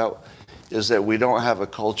glad about is that we don't have a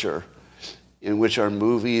culture in which our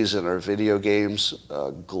movies and our video games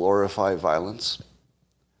glorify violence.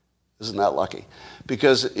 Isn't that lucky?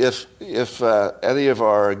 Because if any of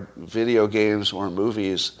our video games or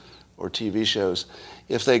movies or TV shows,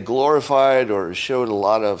 if they glorified or showed a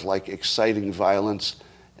lot of like exciting violence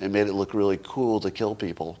and made it look really cool to kill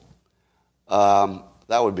people,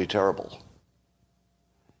 that would be terrible.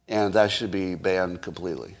 And that should be banned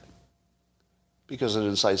completely. Because it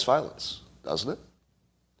incites violence, doesn't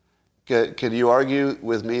it? Can you argue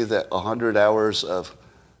with me that 100 hours of,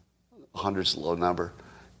 100's a low number,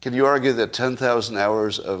 can you argue that 10,000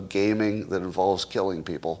 hours of gaming that involves killing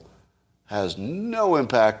people has no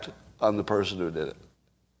impact on the person who did it?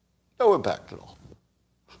 No impact at all.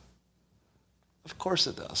 Of course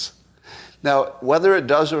it does. Now, whether it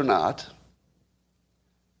does or not,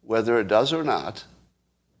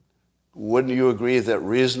 wouldn't you agree that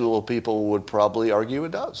reasonable people would probably argue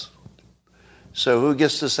it does? So who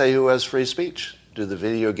gets to say who has free speech? Do the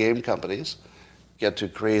video game companies get to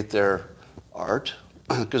create their art?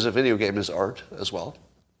 Because a video game is art as well.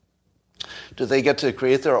 Do they get to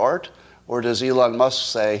create their art? Or does Elon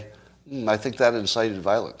Musk say, I think that incited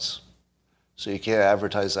violence, so you can't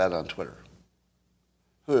advertise that on Twitter?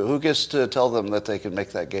 Who gets to tell them that they can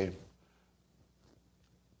make that game?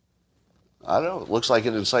 I don't know. It looks like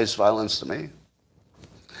it incites violence to me.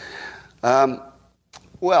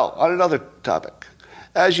 Well, on another topic.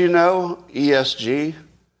 As you know, ESG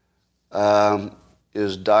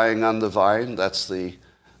is dying on the vine. That's the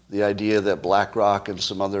idea that BlackRock and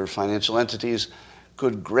some other financial entities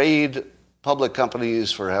could grade public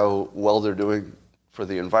companies for how well they're doing for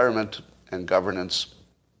the environment and governance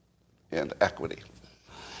and equity.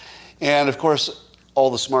 And of course, all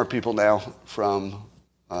the smart people now from,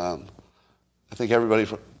 I think everybody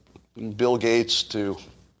from Bill Gates to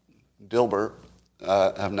Dilbert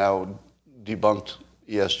have now debunked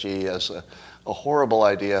ESG as a horrible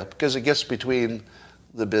idea because it gets between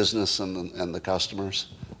the business and the customers,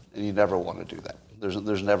 and you never want to do that.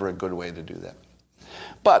 There's never a good way to do that.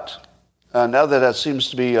 But now that seems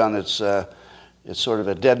to be on its sort of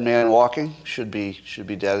a dead man walking, should be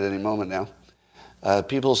dead at any moment now.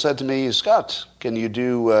 People said to me, Scott, can you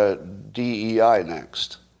do DEI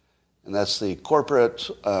next? And that's the corporate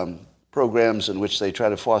programs in which they try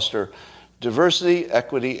to foster diversity,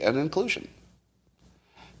 equity, and inclusion.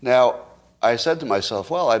 Now, I said to myself,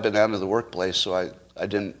 well, I've been out of the workplace, so I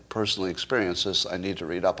didn't personally experience this. I need to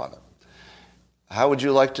read up on it. How would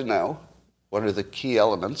you like to know what are the key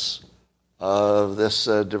elements of this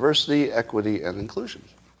diversity, equity, and inclusion?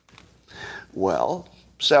 Well,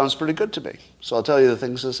 sounds pretty good to me. So I'll tell you the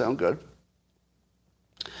things that sound good.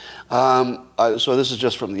 So this is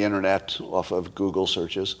just from the internet, off of Google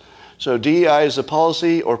searches. So DEI is a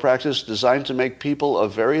policy or practice designed to make people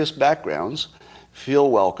of various backgrounds feel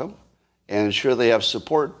welcome and ensure they have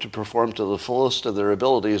support to perform to the fullest of their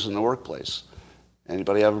abilities in the workplace.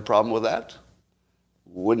 Anybody have a problem with that?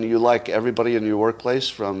 Wouldn't you like everybody in your workplace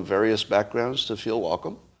from various backgrounds to feel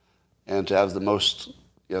welcome and to have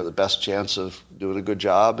the best chance of doing a good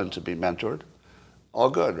job and to be mentored? All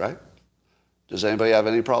good, right? Does anybody have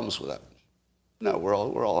any problems with that? No, we're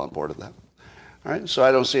all on board with that. All right, so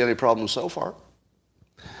I don't see any problems so far.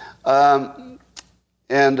 The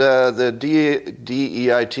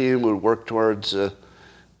DEI team would work towards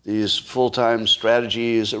these full-time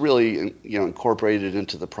strategies, really incorporated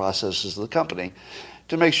into the processes of the company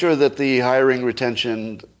to make sure that the hiring,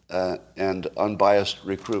 retention, and unbiased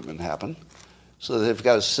recruitment happen. So they've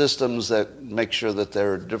got systems that make sure that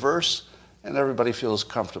they're diverse and everybody feels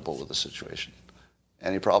comfortable with the situation.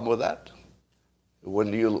 Any problem with that?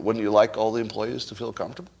 Wouldn't you like all the employees to feel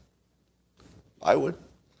comfortable? I would.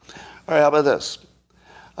 All right, how about this?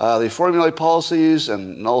 They formulate policies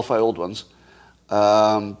and nullify old ones,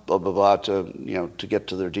 to get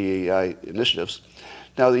to their DEI initiatives.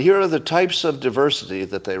 Now, here are the types of diversity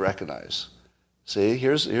that they recognize. See,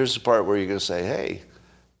 here's the part where you're going to say, hey,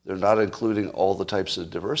 they're not including all the types of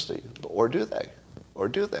diversity, or do they? Or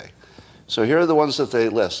do they? So here are the ones that they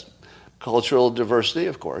list. Cultural diversity,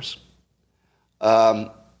 of course.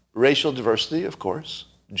 Racial diversity, of course.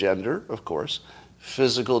 Gender, of course.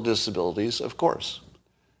 Physical disabilities, of course.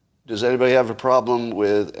 Does anybody have a problem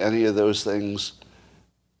with any of those things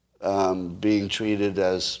being treated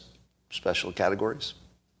as special categories?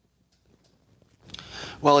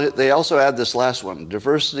 Well, they also add this last one,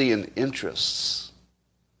 diversity in interests.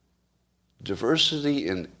 Diversity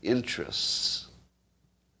in interests.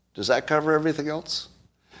 Does that cover everything else?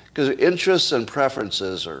 Because interests and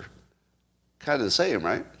preferences are kind of the same,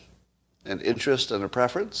 right? An interest and a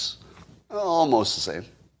preference, almost the same.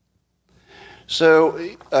 So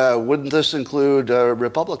wouldn't this include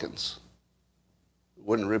Republicans?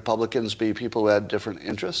 Wouldn't Republicans be people who had different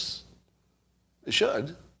interests? It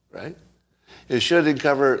should, right? It should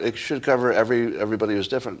cover everybody who's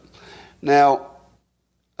different. Now,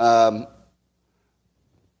 I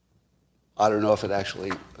don't know if it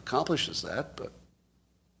actually accomplishes that, but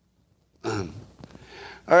all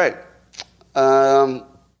right.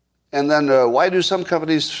 And then why do some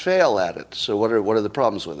companies fail at it? So what are the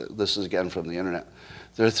problems with it? This is again from the internet.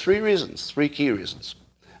 There are three key reasons,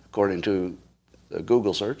 according to the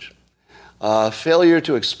Google search. Failure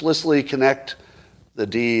to explicitly connect the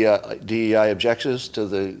DEI objectives to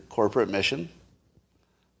the corporate mission.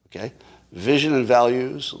 Okay. vision and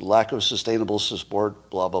values, lack of sustainable support,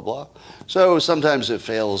 blah, blah, blah. So sometimes it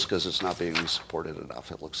fails because it's not being supported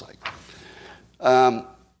enough, it looks like.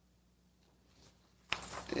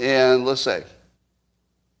 And let's say,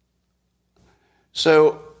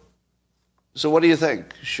 so what do you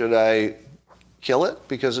think? Should I kill it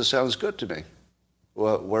because it sounds good to me?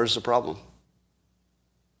 Well, where's the problem?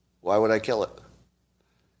 Why would I kill it?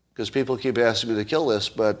 Because people keep asking me to kill this,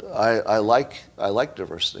 but I like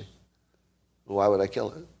diversity. Why would I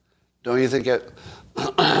kill it? Don't you think it?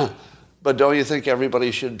 But don't you think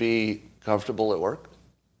everybody should be comfortable at work?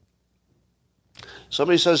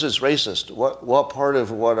 Somebody says it's racist. What part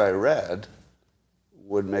of what I read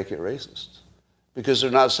would make it racist? Because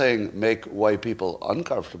they're not saying make white people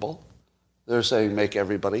uncomfortable. They're saying make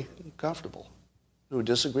everybody comfortable. Who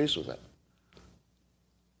disagrees with that?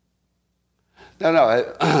 No,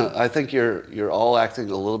 I think you're all acting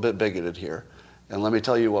a little bit bigoted here. And let me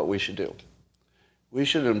tell you what we should do. We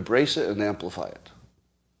should embrace it and amplify it.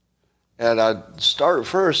 And I'd start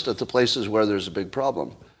first at the places where there's a big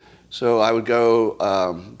problem. So I would go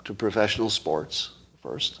to professional sports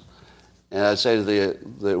first. And I'd say to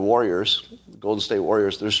the Warriors, the Golden State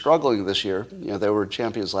Warriors, they're struggling this year. You know, they were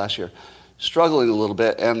champions last year. Struggling a little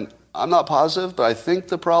bit. And I'm not positive, but I think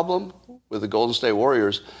the problem with the Golden State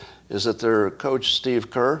Warriors is that their coach, Steve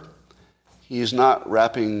Kerr, he's not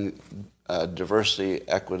wrapping diversity,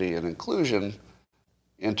 equity, and inclusion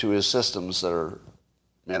into his systems that are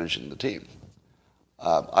managing the team.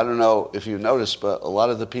 I don't know if you noticed, but a lot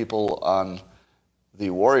of the people on the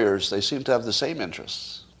Warriors, they seem to have the same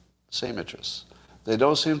interests. They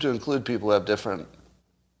don't seem to include people who have different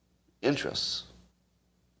interests.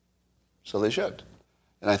 So they should.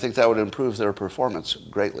 And I think that would improve their performance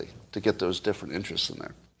greatly to get those different interests in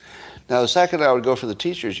there. Now, the second, I would go for the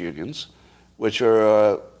teachers' unions, which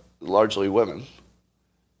are largely women.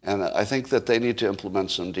 And I think that they need to implement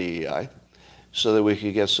some DEI so that we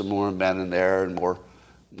could get some more men in there and more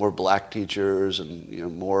black teachers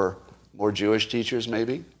and more Jewish teachers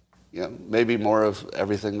maybe. Maybe more of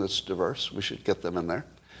everything that's diverse. We should get them in there,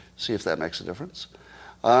 see if that makes a difference.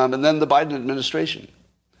 And then the Biden administration.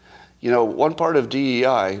 One part of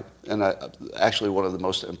DEI, and actually one of the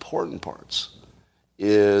most important parts,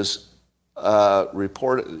 is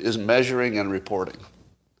measuring and reporting,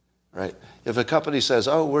 right? If a company says,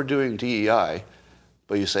 "Oh, we're doing DEI,"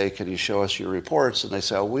 but you say, "Can you show us your reports?" and they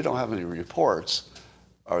say, "Oh, we don't have any reports,"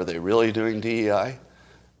 are they really doing DEI?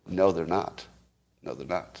 No, they're not.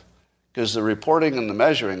 Because the reporting and the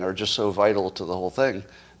measuring are just so vital to the whole thing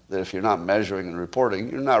that if you're not measuring and reporting,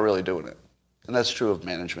 you're not really doing it. And that's true of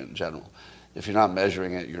management in general. If you're not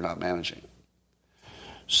measuring it, you're not managing it.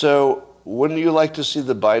 So wouldn't you like to see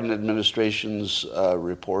the Biden administration's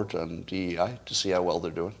report on DEI to see how well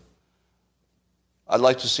they're doing? I'd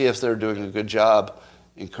like to see if they're doing a good job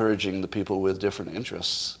encouraging the people with different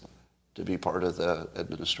interests to be part of the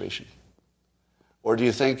administration. Or do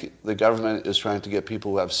you think the government is trying to get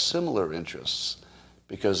people who have similar interests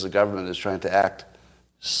because the government is trying to act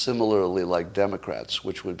similarly like Democrats,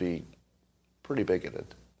 which would be pretty bigoted?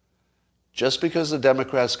 Just because the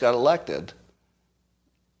Democrats got elected,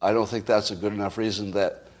 I don't think that's a good enough reason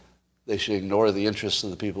that they should ignore the interests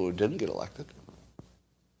of the people who didn't get elected.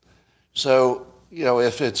 So,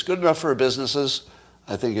 if it's good enough for businesses,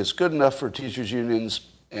 I think it's good enough for teachers' unions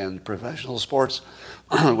and professional sports,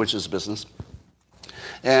 which is business,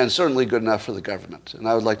 and certainly good enough for the government. And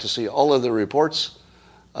I would like to see all of the reports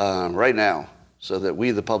right now so that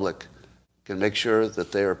we, the public, can make sure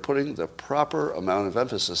that they are putting the proper amount of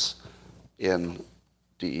emphasis in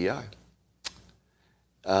DEI.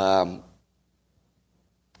 What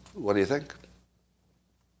do you think?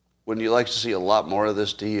 Wouldn't you like to see a lot more of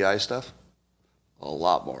this DEI stuff? A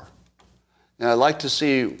lot more. And I'd like to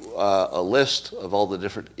see a list of all the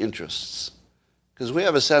different interests, because we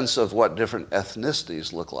have a sense of what different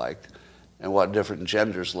ethnicities look like and what different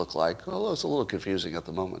genders look like, although it's a little confusing at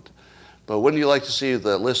the moment. But wouldn't you like to see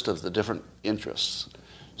the list of the different interests?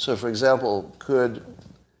 So, for example, could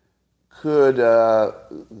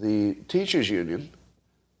the teachers' union,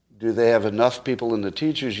 do they have enough people in the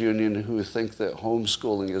teachers' union who think that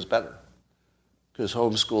homeschooling is better? Because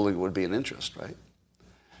homeschooling would be an interest, right?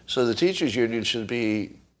 So the teachers' union should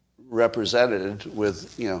be represented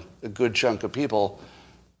with, a good chunk of people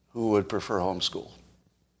who would prefer homeschool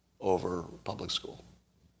over public school.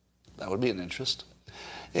 That would be an interest.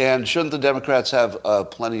 And shouldn't the Democrats have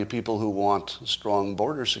plenty of people who want strong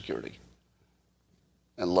border security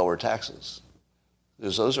and lower taxes?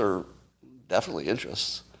 Because those are definitely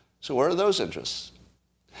interests. So where are those interests?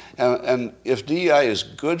 And if DEI is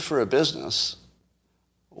good for a business,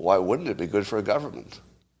 why wouldn't it be good for a government?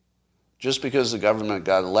 just because the government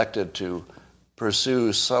got elected to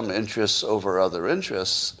pursue some interests over other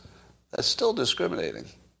interests, that's still discriminating,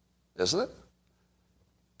 isn't it?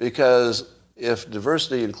 Because if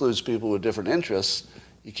diversity includes people with different interests,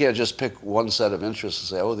 you can't just pick one set of interests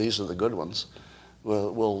and say, oh, these are the good ones.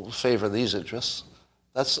 We'll favor these interests.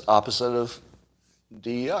 That's opposite of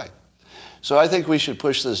DEI. So I think we should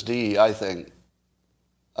push this DEI thing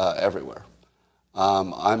everywhere.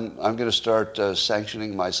 I'm going to start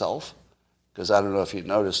sanctioning myself, because I don't know if you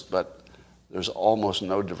noticed, but there's almost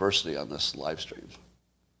no diversity on this live stream.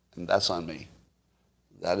 And that's on me.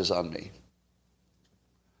 That is on me.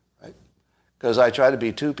 Right? Because I try to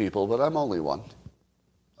be two people, but I'm only one.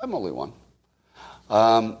 I'm only one.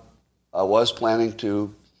 I was planning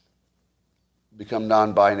to become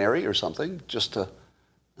non-binary or something, just to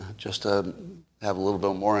have a little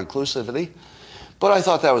bit more inclusivity. But I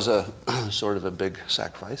thought that was a sort of a big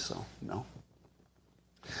sacrifice, so no.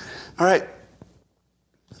 All right.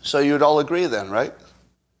 So you'd all agree then, right?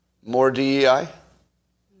 More DEI?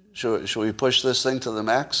 Should we push this thing to the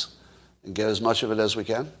max and get as much of it as we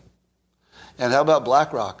can? And how about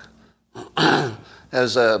BlackRock?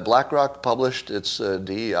 Has BlackRock published its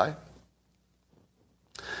DEI?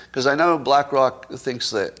 Because I know BlackRock thinks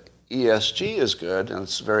that ESG is good, and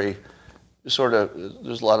it's very sort of,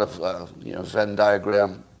 there's a lot of Venn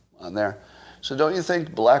diagram on there. So don't you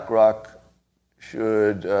think BlackRock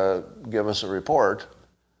should give us a report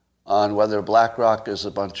on whether BlackRock is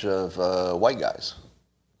a bunch of white guys?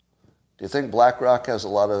 Do you think BlackRock has a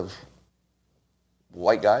lot of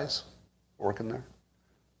white guys working there?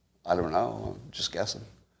 I don't know. I'm just guessing.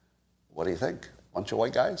 What do you think? Bunch of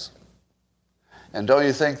white guys? And don't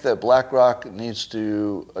you think that BlackRock needs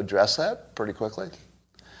to address that pretty quickly?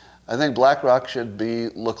 I think BlackRock should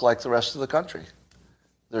look like the rest of the country.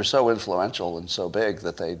 They're so influential and so big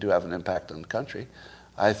that they do have an impact on the country.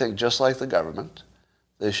 I think just like the government,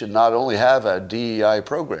 they should not only have a DEI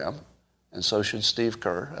program, and so should Steve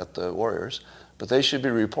Kerr at the Warriors, but they should be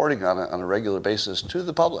reporting on it on a regular basis to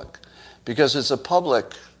the public, because it's a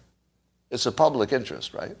public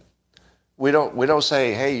interest, right? We don't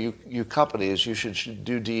say, hey, you companies, you should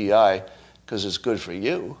do DEI because it's good for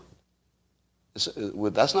you.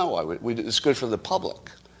 That's not why it's good for the public.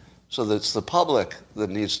 So it's the public that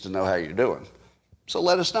needs to know how you're doing. So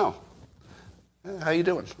let us know. How you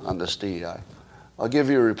doing on this DEI? I'll give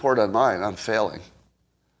you a report on mine. I'm failing.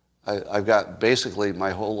 I've got basically my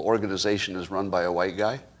whole organization is run by a white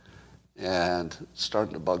guy, and it's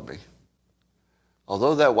starting to bug me.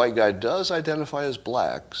 Although that white guy does identify as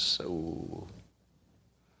black, so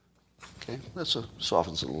okay, that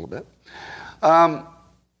softens it a little bit.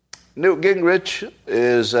 Newt Gingrich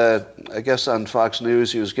is, I guess on Fox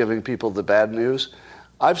News, he was giving people the bad news.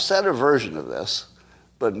 I've said a version of this,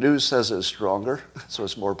 but news says it's stronger, so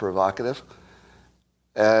it's more provocative.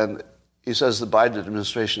 And he says the Biden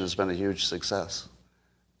administration has been a huge success.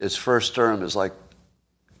 Its first term is like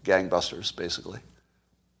gangbusters, basically.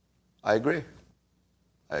 I agree.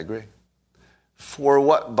 For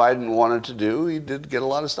what Biden wanted to do, he did get a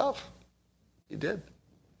lot of stuff. He did.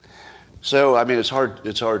 So, I mean, it's hard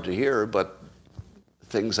to hear, but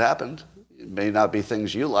things happened. It may not be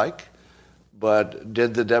things you like, but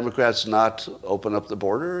did the Democrats not open up the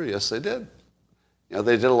border? Yes, they did.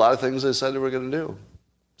 They did a lot of things they said they were going to do.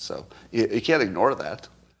 So you can't ignore that.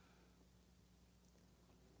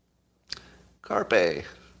 Carpe.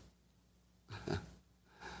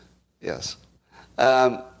 Yes.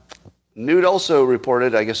 Newt also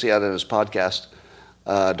reported, I guess he had it in his podcast,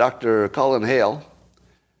 Dr. Colin Hale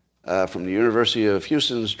from the University of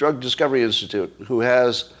Houston's Drug Discovery Institute, who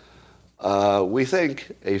has, we think,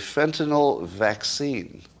 a fentanyl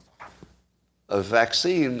vaccine. A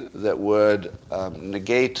vaccine that would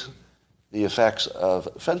negate the effects of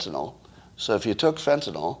fentanyl. So if you took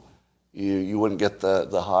fentanyl, you wouldn't get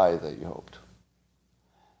the high that you hoped.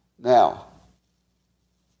 Now,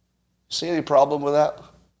 see any problem with that?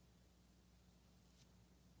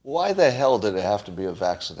 Why the hell did it have to be a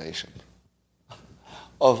vaccination?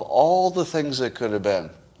 Of all the things it could have been,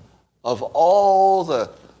 of all the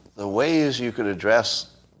ways you could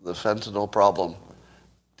address the fentanyl problem,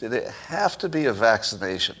 did it have to be a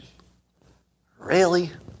vaccination?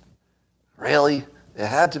 Really? Really? It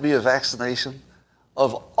had to be a vaccination?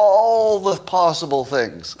 Of all the possible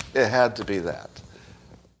things, it had to be that.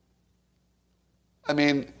 I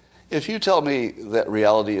mean, if you tell me that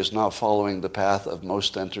reality is not following the path of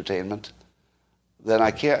most entertainment, then I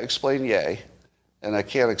can't explain yay, and I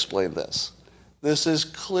can't explain this. This is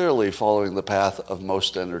clearly following the path of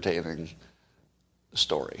most entertaining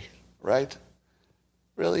story, right?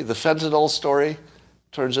 Really? The fentanyl story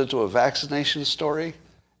turns into a vaccination story,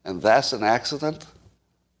 and that's an accident?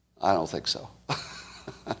 I don't think so.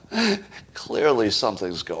 Clearly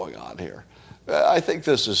something's going on here. I think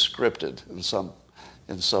this is scripted in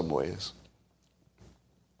some ways.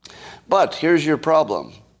 But here's your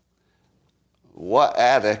problem. What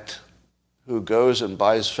addict who goes and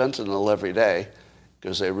buys fentanyl every day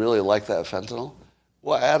because they really like that fentanyl,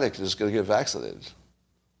 what addict is going to get vaccinated?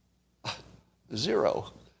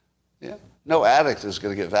 Zero. Yeah. No addict is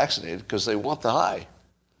going to get vaccinated because they want the high.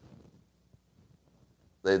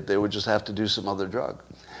 They would just have to do some other drug.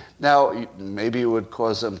 Now, maybe it would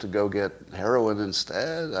cause them to go get heroin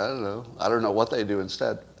instead. I don't know. I don't know what they do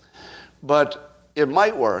instead. But it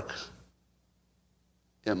might work.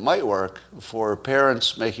 It might work for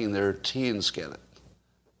parents making their teens get it.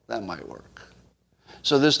 That might work.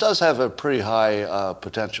 So this does have a pretty high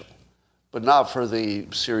potential, but not for the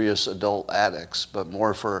serious adult addicts, but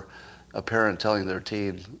more for a parent telling their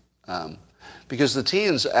teen. Because the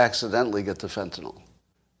teens accidentally get the fentanyl.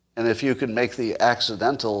 And if you can make the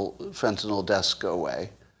accidental fentanyl deaths go away,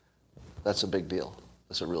 that's a big deal.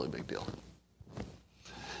 That's a really big deal.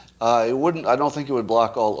 I don't think it would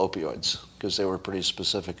block all opioids because they were pretty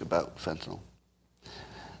specific about fentanyl.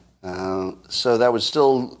 So that would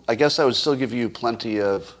still, I guess that would still give you plenty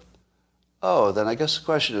of, then I guess the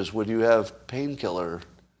question is, would you have painkiller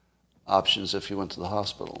options if you went to the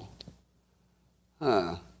hospital?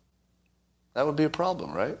 That would be a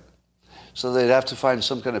problem, right? So they'd have to find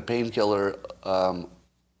some kind of painkiller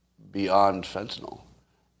beyond fentanyl.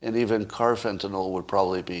 And even carfentanil would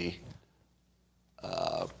probably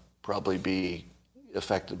be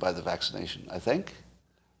affected by the vaccination, I think.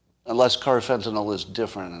 Unless carfentanil is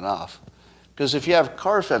different enough. Because if you have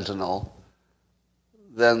carfentanil,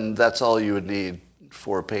 then that's all you would need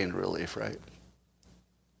for pain relief, right?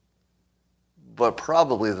 But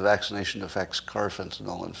probably the vaccination affects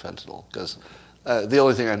carfentanil and fentanyl, because the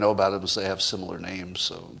only thing I know about them is they have similar names,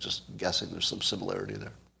 so I'm just guessing there's some similarity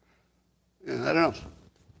there. Yeah, I don't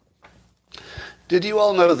know. Did you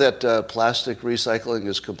all know that plastic recycling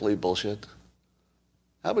is complete bullshit?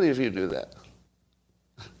 How many of you knew that?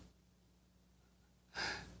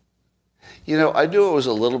 You know, I knew it was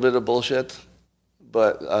a little bit of bullshit,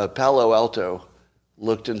 but Palo Alto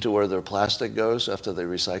looked into where their plastic goes after they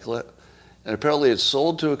recycle it, and apparently it's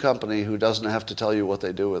sold to a company who doesn't have to tell you what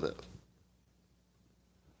they do with it.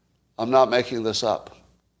 I'm not making this up.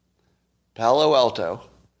 Palo Alto,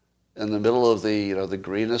 in the middle of the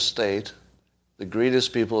greenest state, the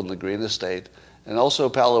greenest people in the greenest state, and also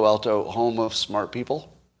Palo Alto, home of smart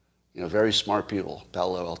people, very smart people,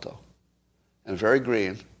 Palo Alto, and very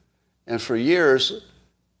green. And for years,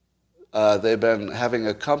 they've been having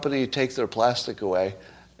a company take their plastic away,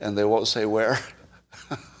 and they won't say where.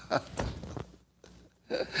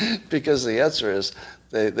 Because the answer is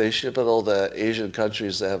they ship it all the Asian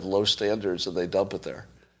countries that have low standards, and they dump it there.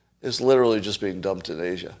 It's literally just being dumped in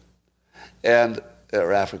Asia,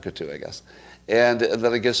 or Africa too, I guess. And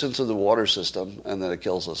then it gets into the water system, and then it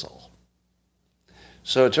kills us all.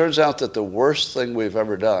 So it turns out that the worst thing we've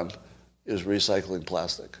ever done is recycling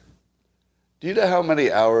plastic. Do you know how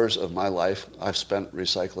many hours of my life I've spent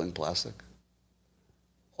recycling plastic?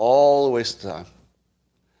 All a waste of time.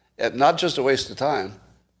 And not just a waste of time,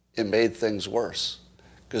 it made things worse.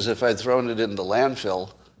 Because if I'd thrown it in the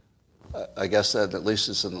landfill, I guess that at least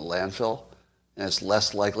it's in the landfill, and it's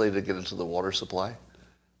less likely to get into the water supply.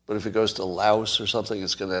 But if it goes to Laos or something,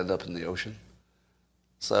 it's going to end up in the ocean.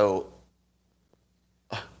 So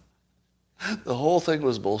the whole thing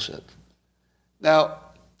was bullshit. Now,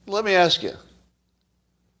 let me ask you,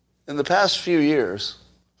 in the past few years,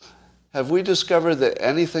 have we discovered that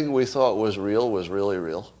anything we thought was real was really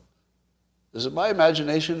real? Is it my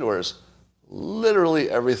imagination, or is literally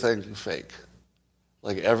everything fake?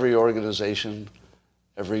 Like every organization,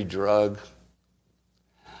 every drug.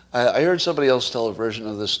 I heard somebody else tell a version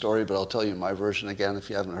of this story, but I'll tell you my version again if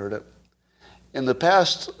you haven't heard it. In the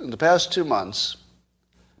past 2 months,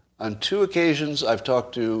 on 2 occasions, I've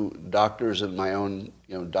talked to doctors in my own,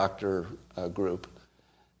 doctor group,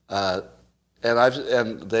 and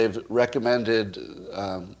they've recommended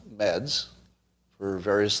meds for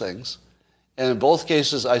various things. And in both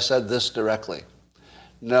cases, I said this directly: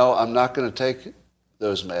 no, I'm not going to take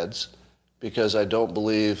those meds because I don't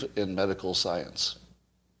believe in medical science.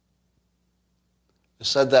 I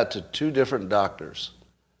said that to 2 different doctors.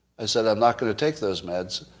 I said, I'm not going to take those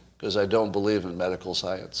meds because I don't believe in medical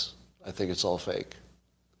science. I think it's all fake.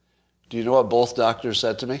 Do you know what both doctors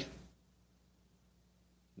said to me?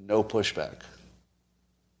 No pushback.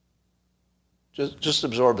 Just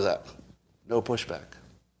absorb that. No pushback.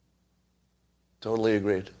 Totally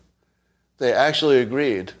agreed. They actually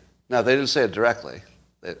agreed. Now, they didn't say it directly.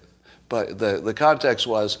 But the context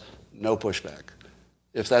was no pushback.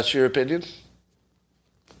 If that's your opinion,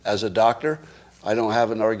 as a doctor, I don't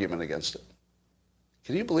have an argument against it.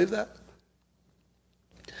 Can you believe that?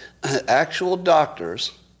 Actual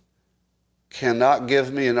doctors cannot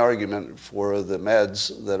give me an argument for the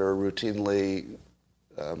meds that are routinely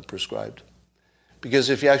prescribed. Because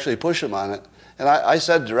if you actually push them on it, and I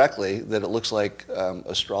said directly that it looks like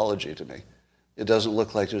astrology to me. It doesn't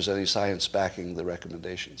look like there's any science backing the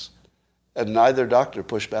recommendations. And neither doctor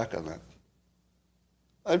pushed back on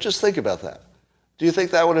that. Just think about that. Do you think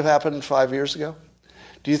that would have happened 5 years ago?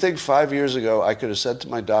 Do you think 5 years ago I could have said to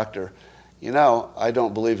my doctor, you know, I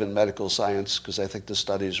don't believe in medical science because I think the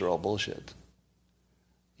studies are all bullshit.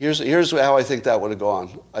 Here's how I think that would have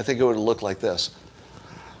gone. I think it would have looked like this.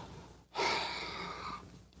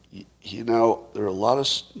 You know, there are a lot of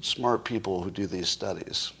smart people who do these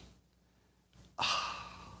studies.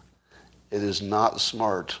 It is not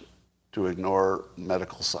smart to ignore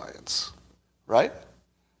medical science, right?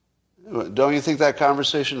 Don't you think that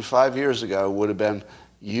conversation 5 years ago would have been,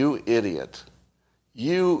 you idiot,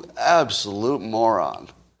 you absolute moron.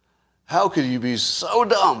 How could you be so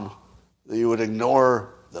dumb that you would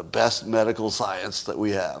ignore the best medical science that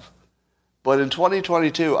we have? But in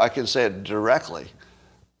 2022, I can say it directly.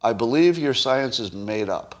 I believe your science is made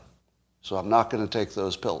up, so I'm not going to take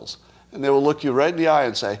those pills. And they will look you right in the eye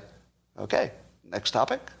and say, okay, next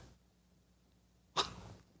topic.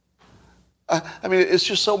 I mean, it's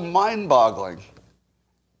just so mind-boggling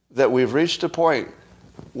that we've reached a point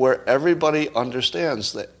where everybody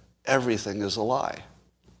understands that everything is a lie.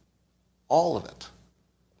 All of it.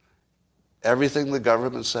 Everything the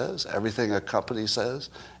government says, everything a company says,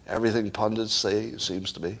 everything pundits say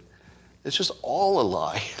seems to be. It's just all a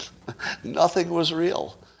lie. Nothing was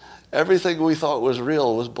real. Everything we thought was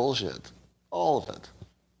real was bullshit. All of it.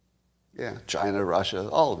 Yeah, China, Russia,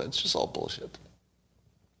 all of it. It's just all bullshit.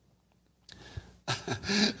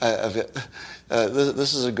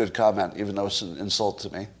 This is a good comment, even though it's an insult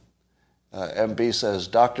to me. MB says,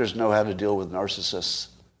 doctors know how to deal with narcissists.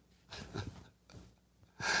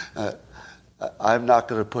 I'm not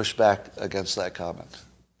going to push back against that comment.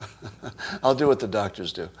 I'll do what the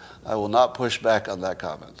doctors do. I will not push back on that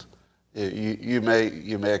comment. You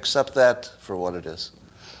may accept that for what it is.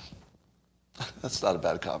 That's not a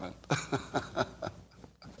bad comment.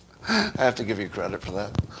 I have to give you credit for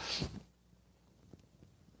that.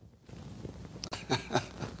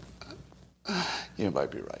 You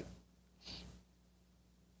might be right.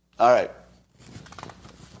 All right.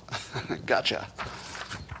 Gotcha.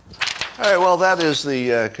 All right, well, that is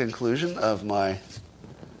the conclusion of my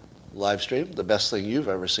live stream, the best thing you've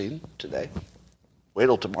ever seen today. Wait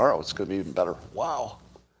till tomorrow, it's going to be even better. Wow.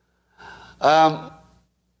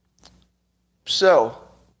 So,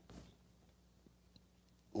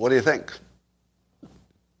 what do you think?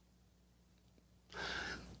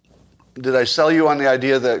 Did I sell you on the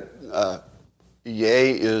idea that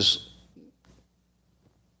Ye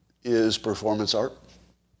is performance art?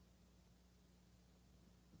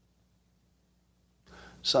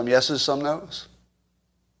 Some yeses, some nos.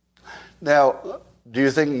 Now, do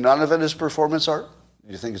you think none of it is performance art?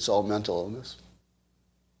 Do you think it's all mental illness?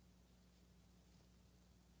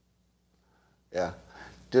 Yeah.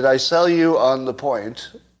 Did I sell you on the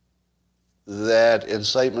point that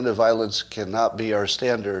incitement of violence cannot be our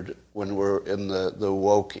standard when we're in the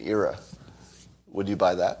woke era? Would you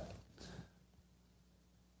buy that?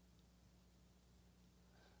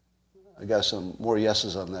 I got some more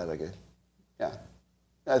yeses on that again. Yeah,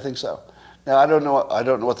 I think so. Now I don't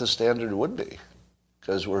know what the standard would be,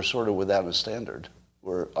 because we're sort of without a standard.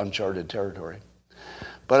 We're uncharted territory.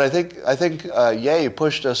 But I think Ye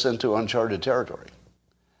pushed us into uncharted territory,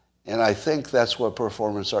 and I think that's what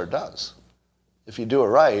performance art does. If you do it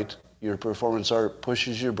right, your performance art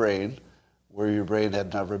pushes your brain where your brain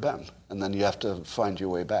had never been, and then you have to find your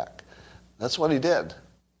way back. That's what he did.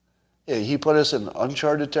 Yeah, he put us in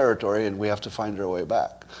uncharted territory, and we have to find our way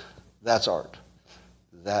back. That's art.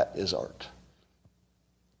 That is art.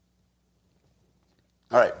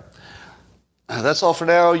 All right. That's all for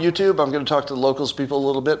now, YouTube. I'm going to talk to the locals people a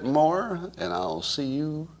little bit more, and I'll see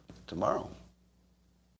you tomorrow.